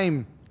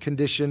time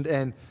conditioned,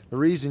 and the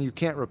reason you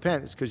can't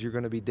repent is because you're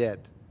going to be dead.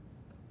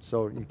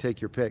 So you can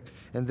take your pick.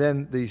 And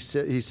then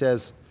he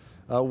says,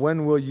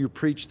 when will you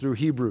preach through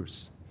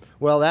Hebrews?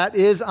 Well, that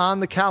is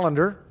on the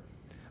calendar.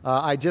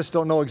 I just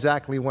don't know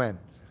exactly when.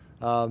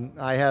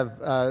 I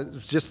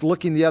have just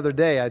looking the other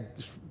day,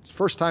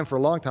 first time for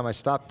a long time I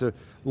stopped to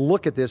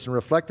look at this and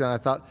reflect on it. I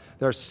thought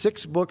there are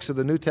 6 books of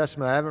the New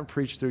Testament I haven't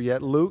preached through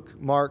yet. Luke,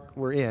 Mark,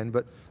 we're in,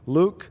 but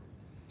Luke,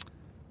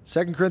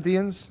 2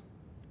 Corinthians,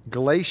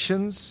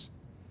 Galatians,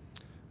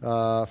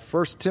 1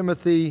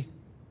 Timothy,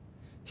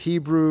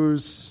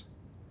 Hebrews,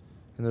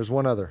 and there's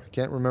one other. I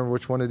can't remember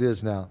which one it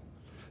is now.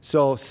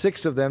 So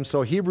 6 of them.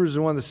 So Hebrews is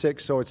one of the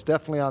 6, so it's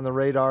definitely on the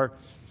radar.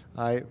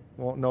 I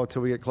won't know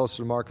until we get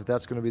closer to Mark if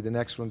that's going to be the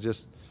next one.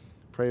 Just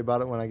pray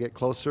about it when I get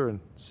closer and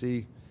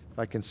see if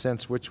I can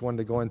sense which one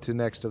to go into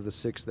next of the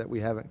 6 that we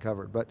haven't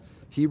covered. But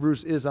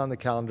Hebrews is on the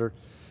calendar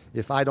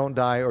if I don't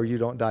die or you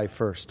don't die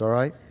first, all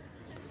right?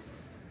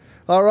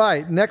 All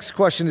right, next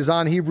question is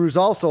on Hebrews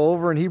also,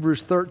 over in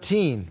Hebrews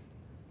 13.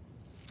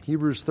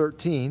 Hebrews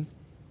 13.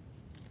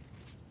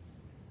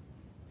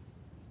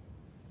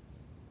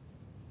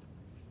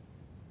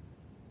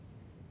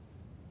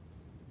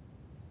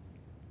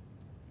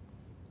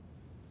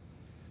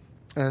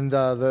 And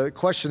the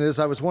question is,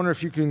 I was wondering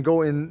if you can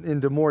go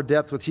into more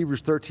depth with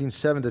Hebrews 13,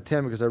 7 to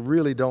 10, because I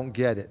really don't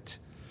get it.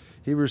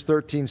 Hebrews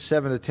 13,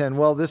 7 to 10.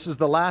 Well, this is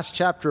the last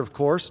chapter, of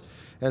course.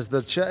 As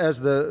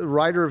the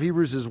writer of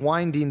Hebrews is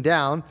winding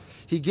down,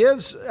 he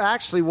gives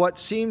actually what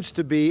seems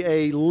to be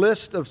a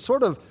list of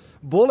sort of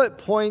bullet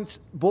point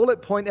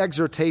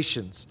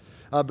exhortations.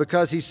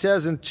 Because he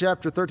says in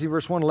chapter 13,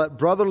 verse 1, let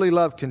brotherly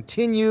love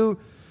continue.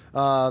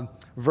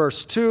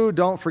 Verse 2,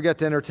 don't forget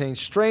to entertain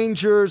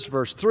strangers.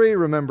 Verse 3,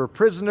 remember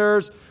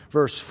prisoners.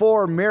 Verse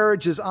 4,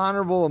 marriage is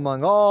honorable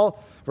among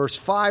all. Verse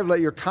 5,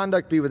 let your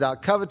conduct be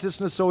without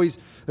covetousness. So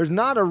there's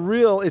not a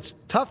real, it's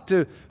tough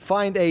to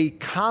find a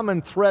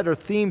common thread or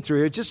theme through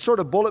here. It's just sort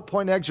of bullet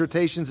point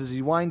exhortations as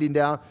he's winding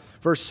down.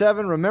 Verse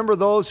 7, remember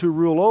those who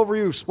rule over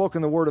you, who've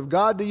spoken the word of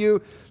God to you.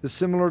 This is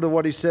similar to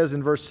what he says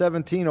in verse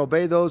 17,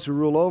 obey those who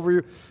rule over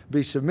you,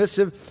 be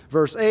submissive.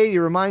 Verse 8, he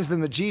reminds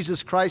them that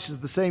Jesus Christ is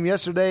the same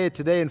yesterday,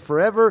 today, and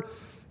forever.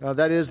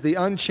 That is the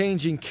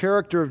unchanging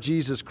character of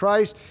Jesus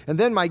Christ. And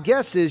then my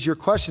guess is your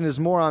question is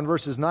more on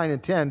verses 9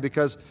 and 10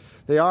 because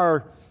they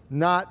are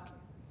not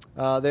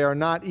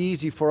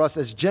easy for us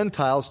as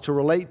Gentiles to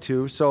relate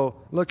to. So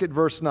look at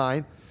verse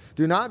 9.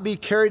 Do not be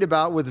carried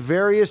about with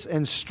various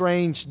and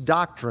strange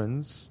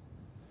doctrines,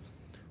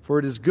 for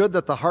it is good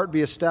that the heart be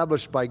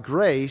established by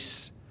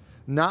grace,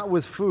 not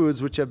with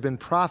foods which have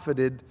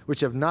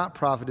not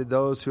profited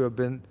those who have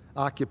been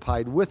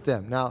occupied with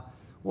them. Now,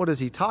 what is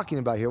he talking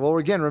about here? Well,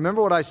 again,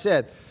 remember what I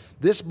said.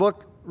 This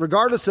book,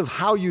 regardless of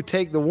how you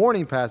take the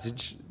warning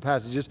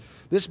passages,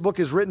 this book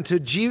is written to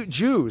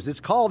Jews.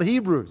 It's called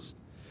Hebrews.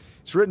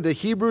 It's written to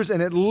Hebrews,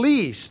 and at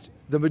least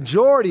the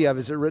majority of it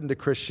is written to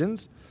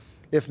Christians,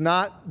 if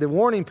not the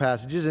warning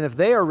passages. And if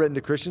they are written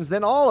to Christians,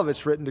 then all of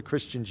it's written to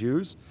Christian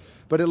Jews.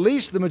 But at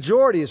least the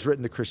majority is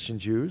written to Christian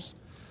Jews.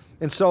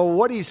 And so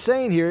what he's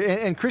saying here,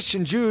 and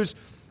Christian Jews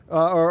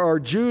are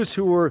Jews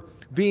who were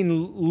being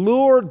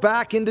lured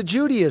back into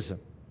Judaism.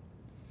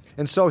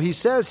 And so he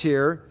says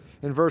here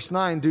in verse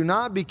 9, do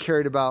not be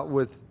carried about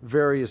with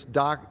various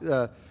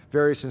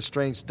and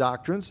strange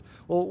doctrines.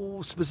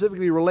 Well,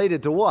 specifically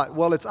related to what?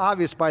 Well, it's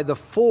obvious by the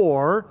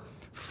four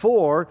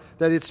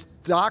that it's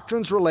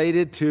doctrines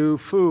related to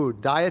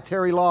food,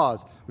 dietary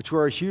laws, which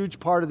were a huge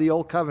part of the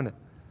Old Covenant.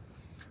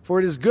 For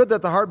it is good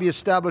that the heart be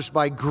established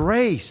by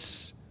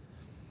grace.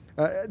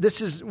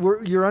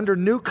 You're under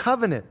new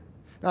covenant.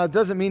 Now, it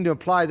doesn't mean to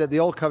imply that the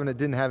Old Covenant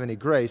didn't have any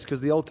grace,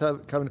 because the Old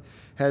Covenant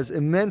has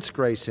immense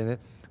grace in it.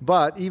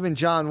 But even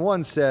John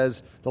 1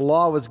 says the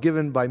law was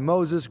given by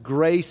Moses,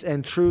 grace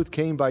and truth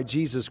came by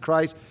Jesus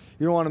Christ.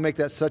 You don't want to make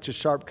that such a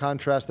sharp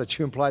contrast that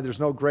you imply there's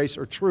no grace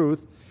or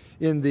truth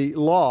in the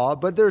law,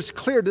 but there's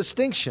clear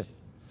distinction.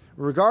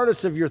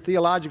 Regardless of your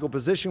theological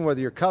position, whether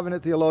you're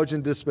covenant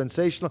theologian,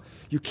 dispensational,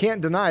 you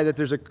can't deny that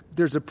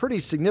there's a pretty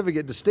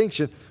significant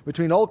distinction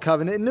between Old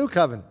Covenant and New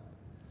Covenant.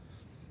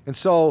 And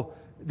so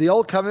the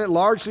Old Covenant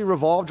largely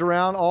revolved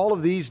around all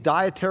of these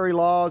dietary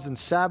laws and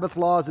Sabbath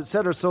laws,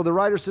 etc. So the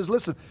writer says,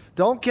 listen,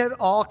 don't get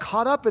all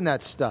caught up in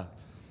that stuff.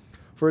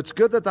 For it's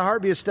good that the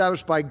heart be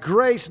established by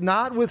grace,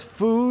 not with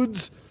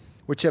foods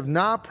which have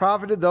not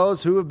profited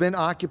those who have been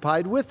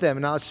occupied with them.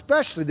 Now,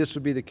 especially this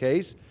would be the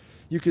case.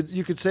 You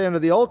could say under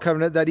the Old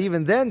Covenant that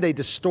even then they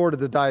distorted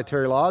the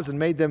dietary laws and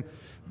made them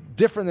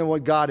different than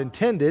what God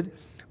intended.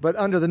 But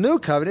under the New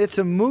Covenant, it's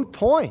a moot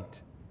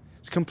point.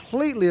 It's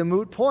completely a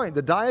moot point.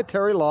 The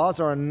dietary laws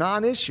are a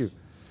non-issue.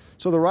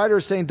 So the writer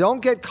is saying, don't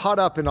get caught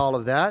up in all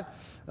of that.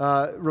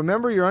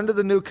 Remember, you're under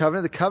the New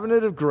Covenant, the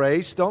covenant of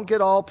grace. Don't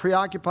get all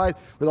preoccupied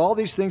with all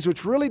these things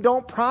which really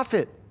don't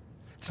profit.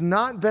 It's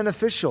not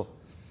beneficial.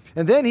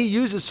 And then he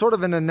uses sort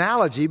of an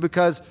analogy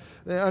because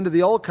under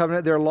the Old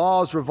Covenant, their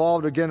laws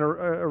revolved again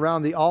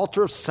around the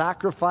altar of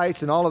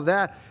sacrifice and all of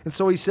that. And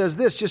so he says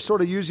this, just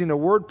sort of using a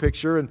word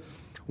picture. And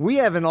we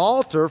have an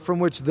altar from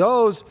which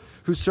those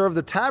who serve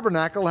the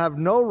tabernacle have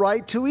no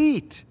right to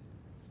eat.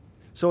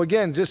 So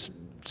again, just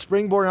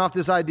springboarding off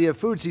this idea of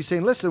foods, he's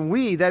saying, listen,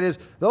 we, that is,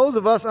 those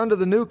of us under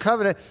the New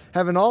Covenant,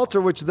 have an altar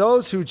which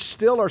those who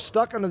still are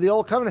stuck under the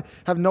Old Covenant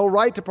have no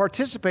right to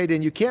participate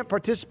in. You can't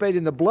participate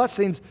in the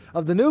blessings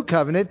of the New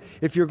Covenant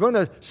if you're going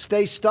to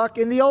stay stuck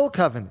in the Old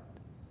Covenant.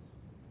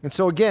 And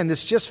so again,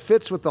 this just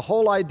fits with the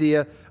whole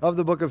idea of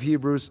the book of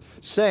Hebrews,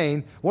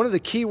 saying, one of the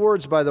key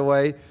words, by the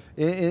way,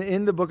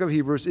 in the book of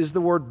Hebrews is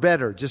the word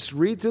better. Just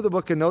read through the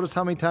book and notice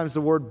how many times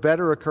the word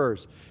better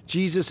occurs.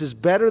 Jesus is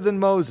better than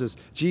Moses.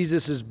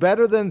 Jesus is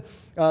better than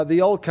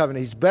the Old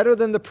Covenant. He's better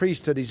than the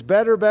priesthood. He's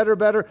better, better,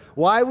 better.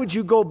 Why would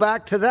you go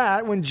back to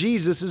that when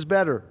Jesus is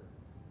better?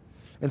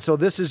 And so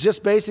this is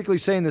just basically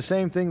saying the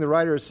same thing the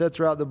writer has said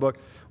throughout the book.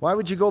 Why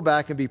would you go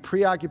back and be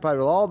preoccupied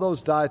with all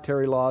those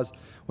dietary laws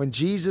when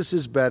Jesus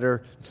is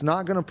better? It's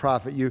not going to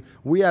profit you.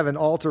 We have an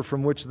altar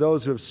from which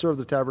those who have served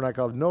the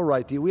tabernacle have no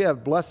right to eat. We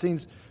have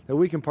blessings that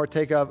we can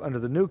partake of under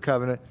the New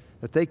Covenant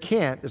that they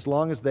can't as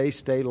long as they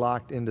stay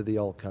locked into the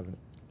Old Covenant.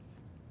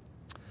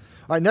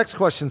 All right, next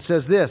question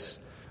says this.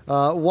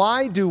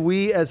 Why do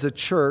we as a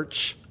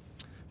church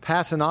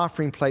pass an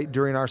offering plate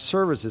during our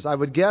services? I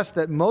would guess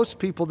that most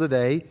people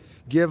today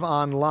give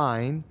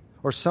online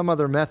or some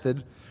other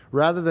method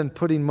rather than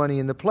putting money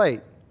in the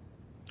plate.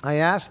 I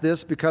ask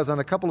this because on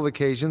a couple of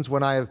occasions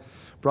when I have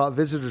brought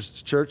visitors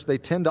to church, they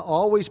tend to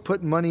always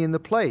put money in the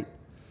plate.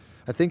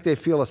 I think they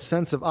feel a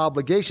sense of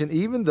obligation,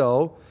 even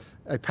though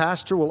a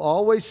pastor will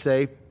always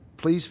say,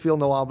 please feel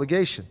no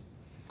obligation.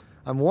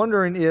 I'm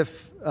wondering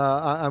if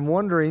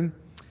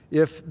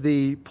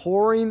the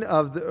pouring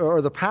of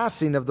the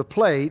passing of the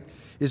plate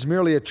is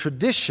merely a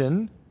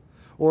tradition,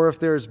 or if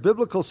there's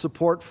biblical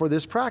support for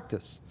this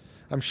practice.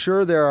 I'm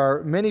sure there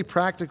are many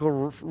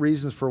practical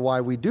reasons for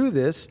why we do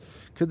this.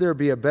 Could there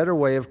be a better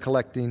way of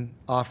collecting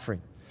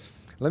offering?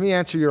 Let me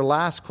answer your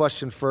last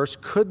question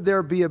first. Could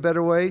there be a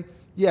better way?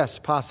 Yes,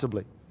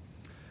 possibly.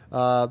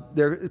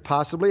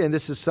 Possibly, and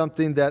this is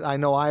something that I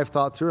know I have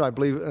thought through. I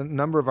believe a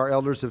number of our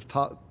elders have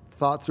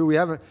thought through. We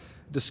haven't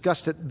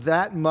discussed it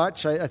that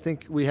much. I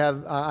think we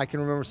have. I can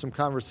remember some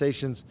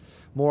conversations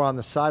more on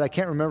the side. I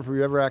can't remember if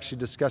we ever actually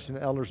discussed in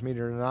an elders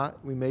meeting or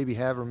not. We maybe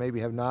have or maybe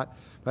have not.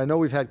 But I know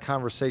we've had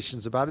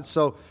conversations about it.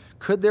 So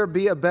could there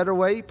be a better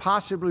way?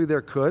 Possibly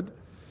there could.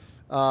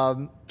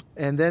 And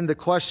then the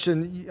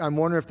question, I'm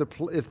wondering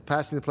if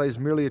passing the plate is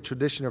merely a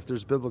tradition or if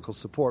there's biblical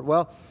support.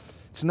 Well,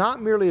 it's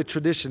not merely a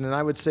tradition, and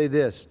I would say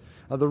this.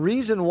 The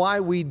reason why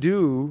we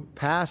do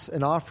pass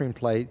an offering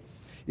plate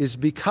is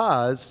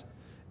because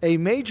a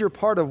major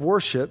part of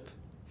worship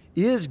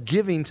is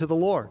giving to the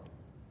Lord,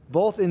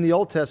 both in the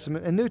Old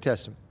Testament and New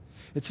Testament.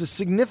 It's a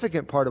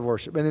significant part of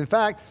worship. And in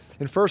fact,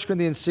 in 1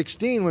 Corinthians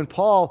 16, when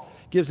Paul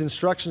gives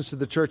instructions to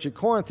the church at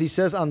Corinth, he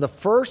says, on the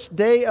first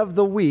day of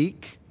the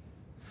week,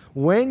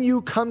 when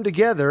you come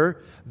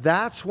together,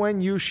 that's when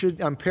you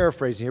should, I'm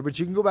paraphrasing here, but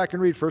you can go back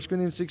and read 1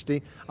 Corinthians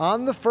 16.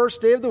 On the first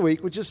day of the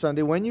week, which is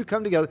Sunday, when you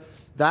come together,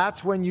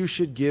 that's when you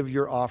should give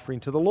your offering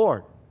to the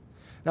Lord.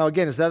 Now,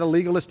 again, is that a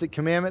legalistic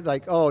commandment?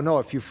 Like, oh, no,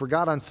 if you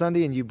forgot on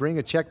Sunday and you bring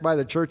a check by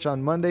the church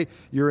on Monday,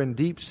 you're in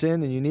deep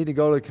sin and you need to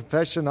go to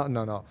confession?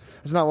 No.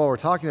 That's not what we're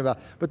talking about.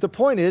 But the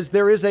point is,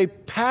 there is a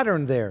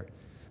pattern there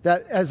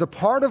that as a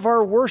part of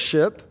our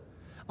worship,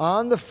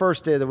 on the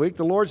first day of the week,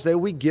 the Lord's Day,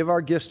 we give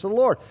our gifts to the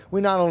Lord.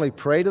 We not only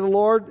pray to the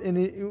Lord,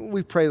 and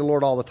we pray to the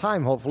Lord all the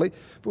time, hopefully,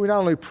 but we not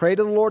only pray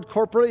to the Lord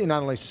corporately,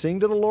 not only sing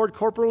to the Lord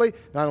corporately,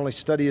 not only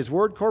study His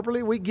Word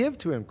corporately, we give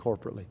to Him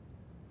corporately.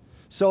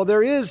 So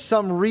there is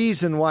some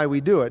reason why we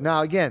do it.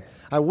 Now, again,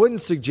 I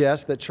wouldn't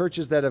suggest that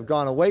churches that have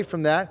gone away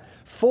from that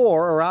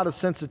for or out of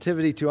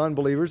sensitivity to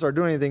unbelievers are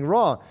doing anything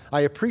wrong.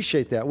 I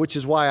appreciate that, which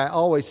is why I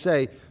always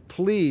say,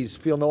 please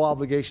feel no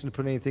obligation to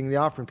put anything in the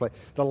offering plate.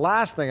 The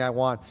last thing I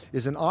want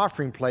is an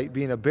offering plate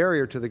being a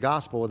barrier to the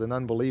gospel with an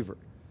unbeliever.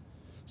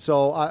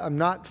 So I'm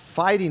not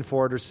fighting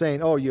for it or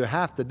saying, oh, you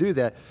have to do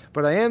that.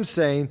 But I am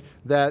saying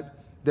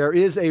that there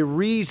is a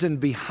reason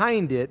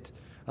behind it.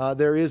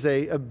 There is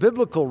a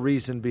biblical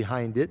reason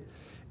behind it.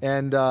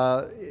 And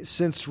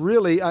since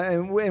really,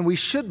 and we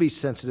should be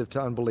sensitive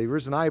to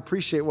unbelievers, and I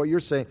appreciate what you're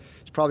saying.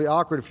 It's probably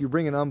awkward if you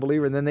bring an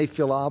unbeliever and then they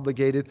feel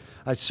obligated.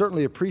 I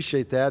certainly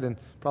appreciate that, and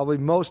probably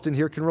most in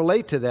here can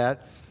relate to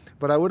that.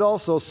 But I would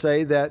also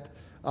say that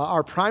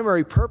our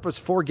primary purpose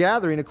for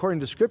gathering, according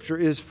to Scripture,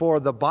 is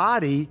for the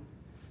body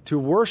to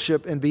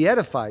worship and be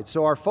edified.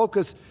 So our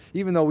focus,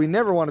 even though we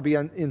never want to be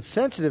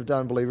insensitive to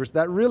unbelievers,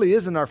 that really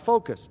isn't our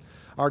focus.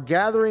 Our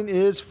gathering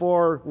is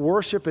for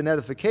worship and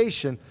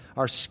edification.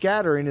 Our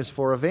scattering is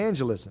for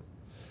evangelism.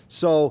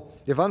 So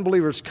if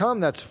unbelievers come,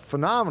 that's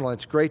phenomenal.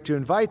 It's great to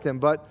invite them.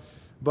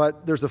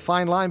 But there's a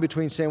fine line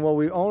between saying, well,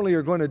 we only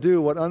are going to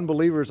do what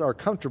unbelievers are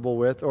comfortable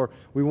with, or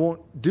we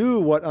won't do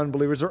what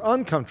unbelievers are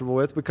uncomfortable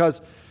with,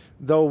 because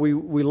though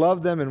we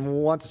love them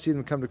and want to see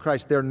them come to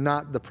Christ, they're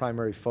not the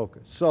primary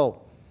focus.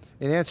 So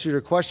in answer to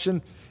your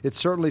question, it's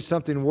certainly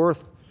something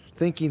worth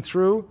thinking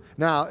through.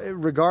 Now,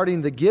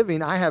 regarding the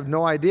giving, I have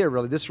no idea,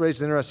 really. This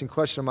raised an interesting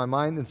question in my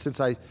mind, and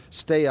since I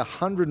stay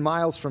 100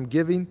 miles from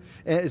giving,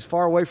 as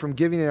far away from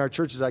giving in our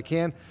church as I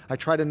can, I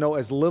try to know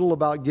as little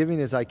about giving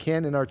as I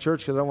can in our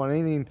church because I don't want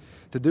anything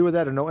to do with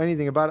that or know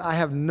anything about it. I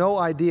have no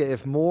idea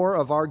if more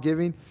of our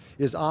giving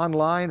is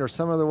online or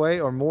some other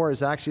way, or more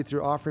is actually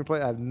through offering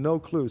plate. I have no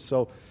clue.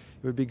 So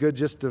it would be good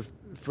just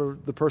for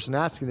the person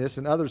asking this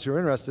and others who are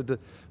interested to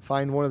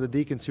find one of the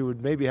deacons who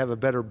would maybe have a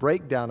better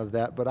breakdown of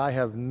that, but I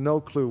have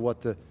no clue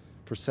what the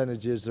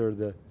percentage is or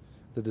the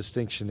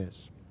distinction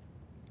is.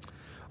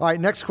 All right,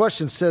 next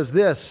question says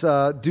this,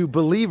 do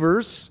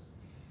believers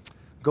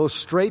go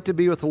straight to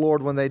be with the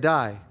Lord when they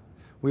die?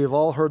 We have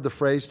all heard the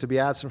phrase, to be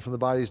absent from the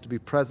body is to be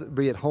present,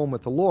 be at home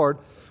with the Lord,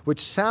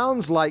 which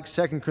sounds like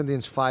 2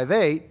 Corinthians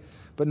 5:8,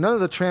 but none of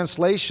the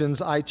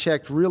translations I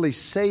checked really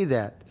say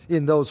that,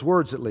 in those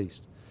words at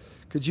least.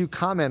 Could you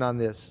comment on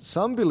this?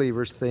 Some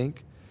believers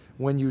think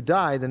when you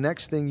die, the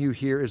next thing you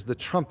hear is the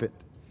trumpet.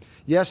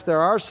 Yes, there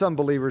are some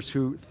believers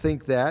who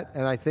think that,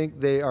 and I think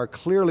they are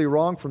clearly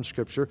wrong from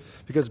Scripture,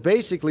 because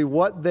basically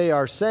what they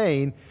are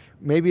saying,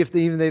 maybe if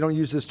they don't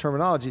use this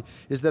terminology,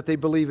 is that they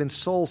believe in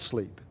soul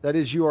sleep. That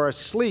is, you are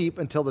asleep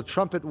until the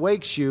trumpet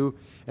wakes you,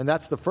 and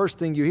that's the first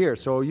thing you hear.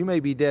 So you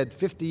may be dead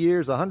 50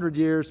 years, 100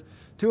 years,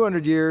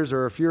 200 years,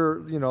 or if you're,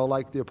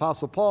 like the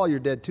Apostle Paul, you're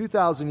dead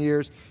 2,000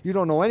 years. You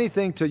don't know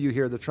anything till you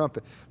hear the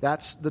trumpet.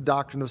 That's the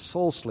doctrine of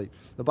soul sleep.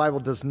 The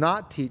Bible does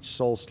not teach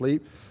soul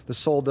sleep. The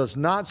soul does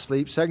not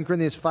sleep. 2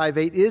 Corinthians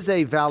 5:8 is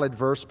a valid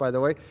verse, by the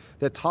way,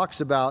 that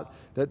talks about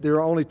that there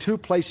are only two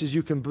places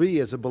you can be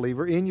as a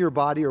believer, in your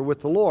body or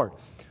with the Lord.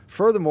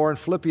 Furthermore, in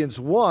Philippians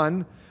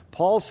 1,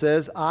 Paul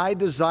says, I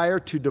desire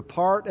to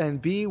depart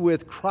and be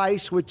with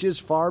Christ, which is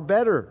far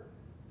better.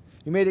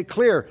 He made it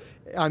clear,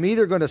 I'm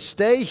either going to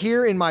stay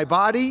here in my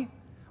body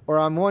or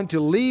I'm going to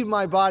leave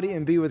my body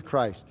and be with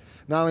Christ.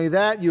 Not only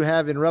that, you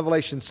have in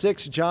Revelation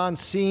 6, John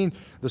seeing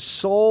the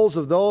souls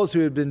of those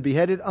who had been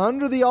beheaded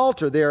under the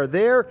altar. They are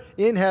there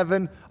in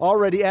heaven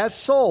already as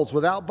souls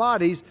without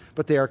bodies,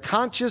 but they are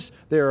conscious,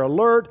 they are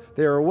alert,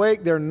 they are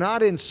awake, they're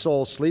not in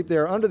soul sleep. They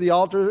are under the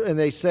altar and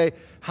they say,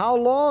 "How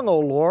long, O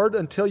Lord,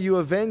 until you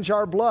avenge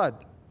our blood?"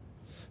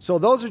 So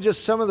those are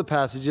just some of the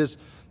passages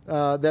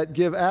that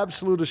give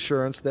absolute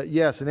assurance that,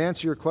 yes, and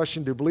answer your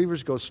question, do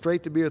believers go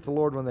straight to be with the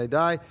Lord when they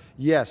die?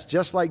 Yes,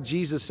 just like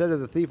Jesus said to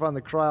the thief on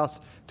the cross,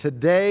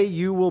 "Today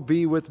you will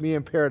be with me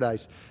in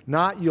paradise."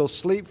 Not you'll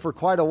sleep for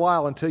quite a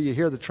while until you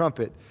hear the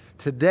trumpet.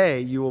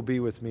 Today you will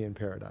be with me in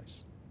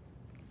paradise.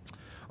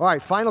 All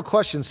right, final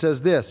question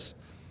says this.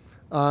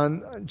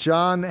 On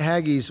John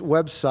Hagee's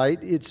website,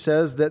 it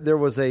says that there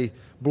was a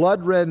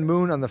blood-red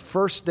moon on the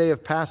first day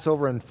of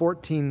Passover in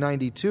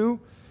 1492,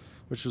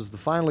 which was the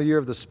final year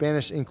of the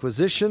Spanish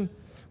Inquisition,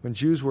 when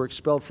Jews were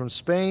expelled from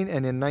Spain,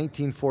 and in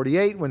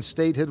 1948, when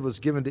statehood was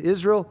given to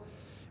Israel,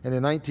 and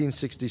in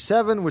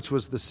 1967, which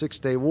was the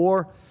Six-Day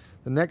War.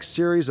 The next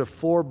series of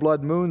 4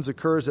 blood moons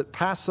occurs at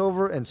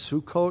Passover and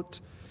Sukkot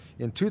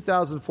in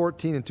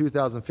 2014 and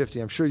 2015.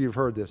 I'm sure you've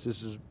heard this.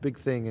 This is a big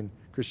thing in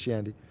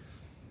Christianity.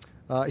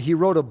 He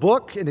wrote a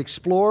book and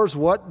explores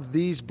what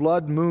these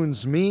blood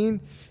moons mean.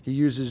 He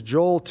uses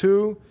Joel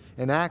 2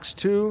 and Acts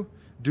 2.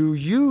 Do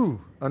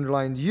you,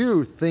 underline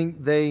you,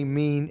 think they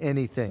mean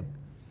anything?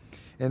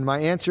 And my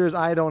answer is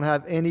I don't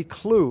have any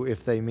clue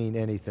if they mean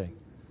anything.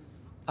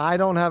 I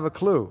don't have a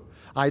clue.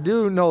 I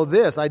do know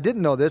this. I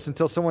didn't know this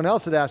until someone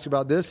else had asked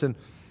about this. And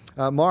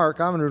Mark,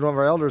 one of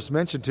our elders,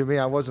 mentioned to me,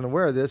 I wasn't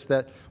aware of this,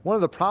 that one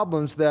of the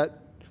problems that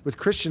with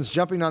Christians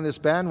jumping on this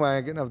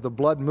bandwagon of the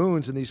blood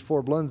moons and these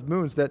 4 blood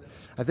moons, that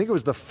I think it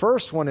was the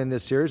first one in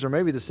this series, or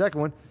maybe the second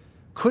one,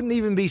 couldn't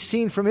even be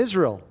seen from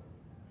Israel.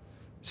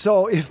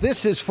 So if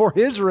this is for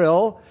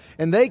Israel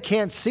and they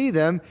can't see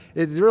them,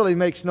 it really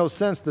makes no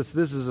sense that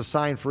this is a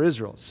sign for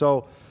Israel.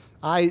 So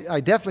I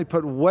definitely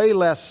put way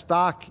less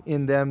stock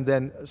in them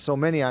than so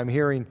many I'm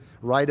hearing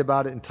write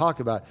about it and talk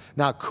about it.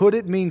 Now, could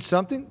it mean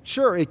something?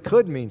 Sure, it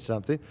could mean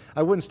something.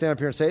 I wouldn't stand up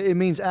here and say it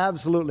means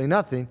absolutely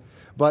nothing.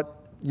 But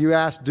you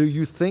asked, do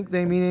you think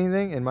they mean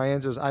anything? And my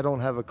answer is I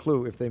don't have a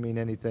clue if they mean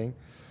anything.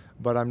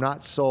 But I'm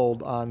not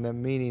sold on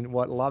them meaning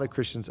what a lot of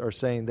Christians are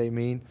saying they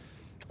mean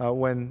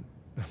when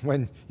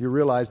you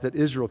realize that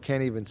Israel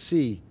can't even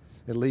see,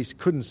 at least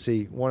couldn't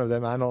see one of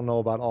them. I don't know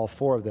about all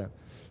 4 of them.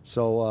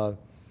 So,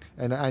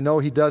 and I know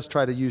he does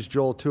try to use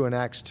Joel 2 and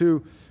Acts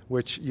 2,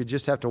 which you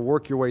just have to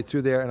work your way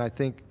through there. And I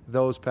think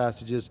those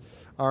passages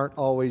aren't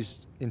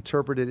always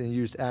interpreted and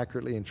used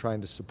accurately in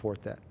trying to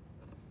support that.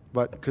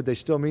 But could they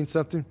still mean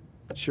something?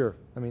 Sure.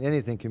 I mean,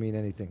 anything can mean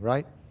anything,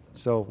 right?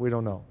 So we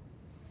don't know.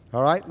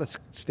 All right, let's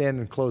stand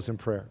and close in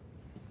prayer.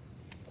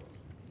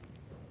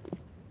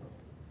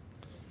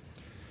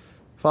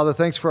 Father,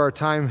 thanks for our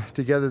time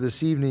together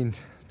this evening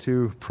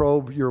to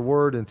probe your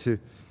word and to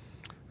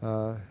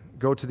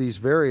go to these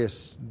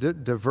various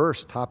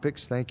diverse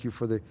topics. Thank you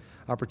for the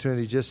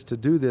opportunity just to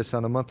do this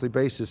on a monthly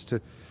basis,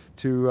 to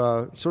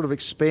sort of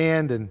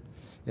expand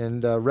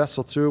and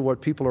wrestle through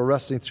what people are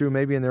wrestling through,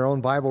 maybe in their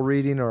own Bible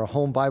reading or a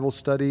home Bible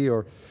study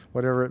or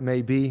whatever it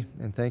may be.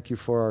 And thank you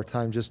for our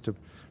time just to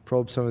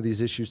probe some of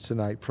these issues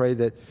tonight. Pray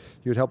that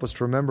you would help us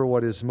to remember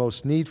what is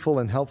most needful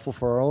and helpful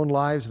for our own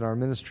lives and our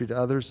ministry to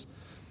others.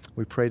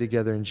 We pray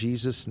together in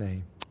Jesus'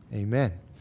 name. Amen.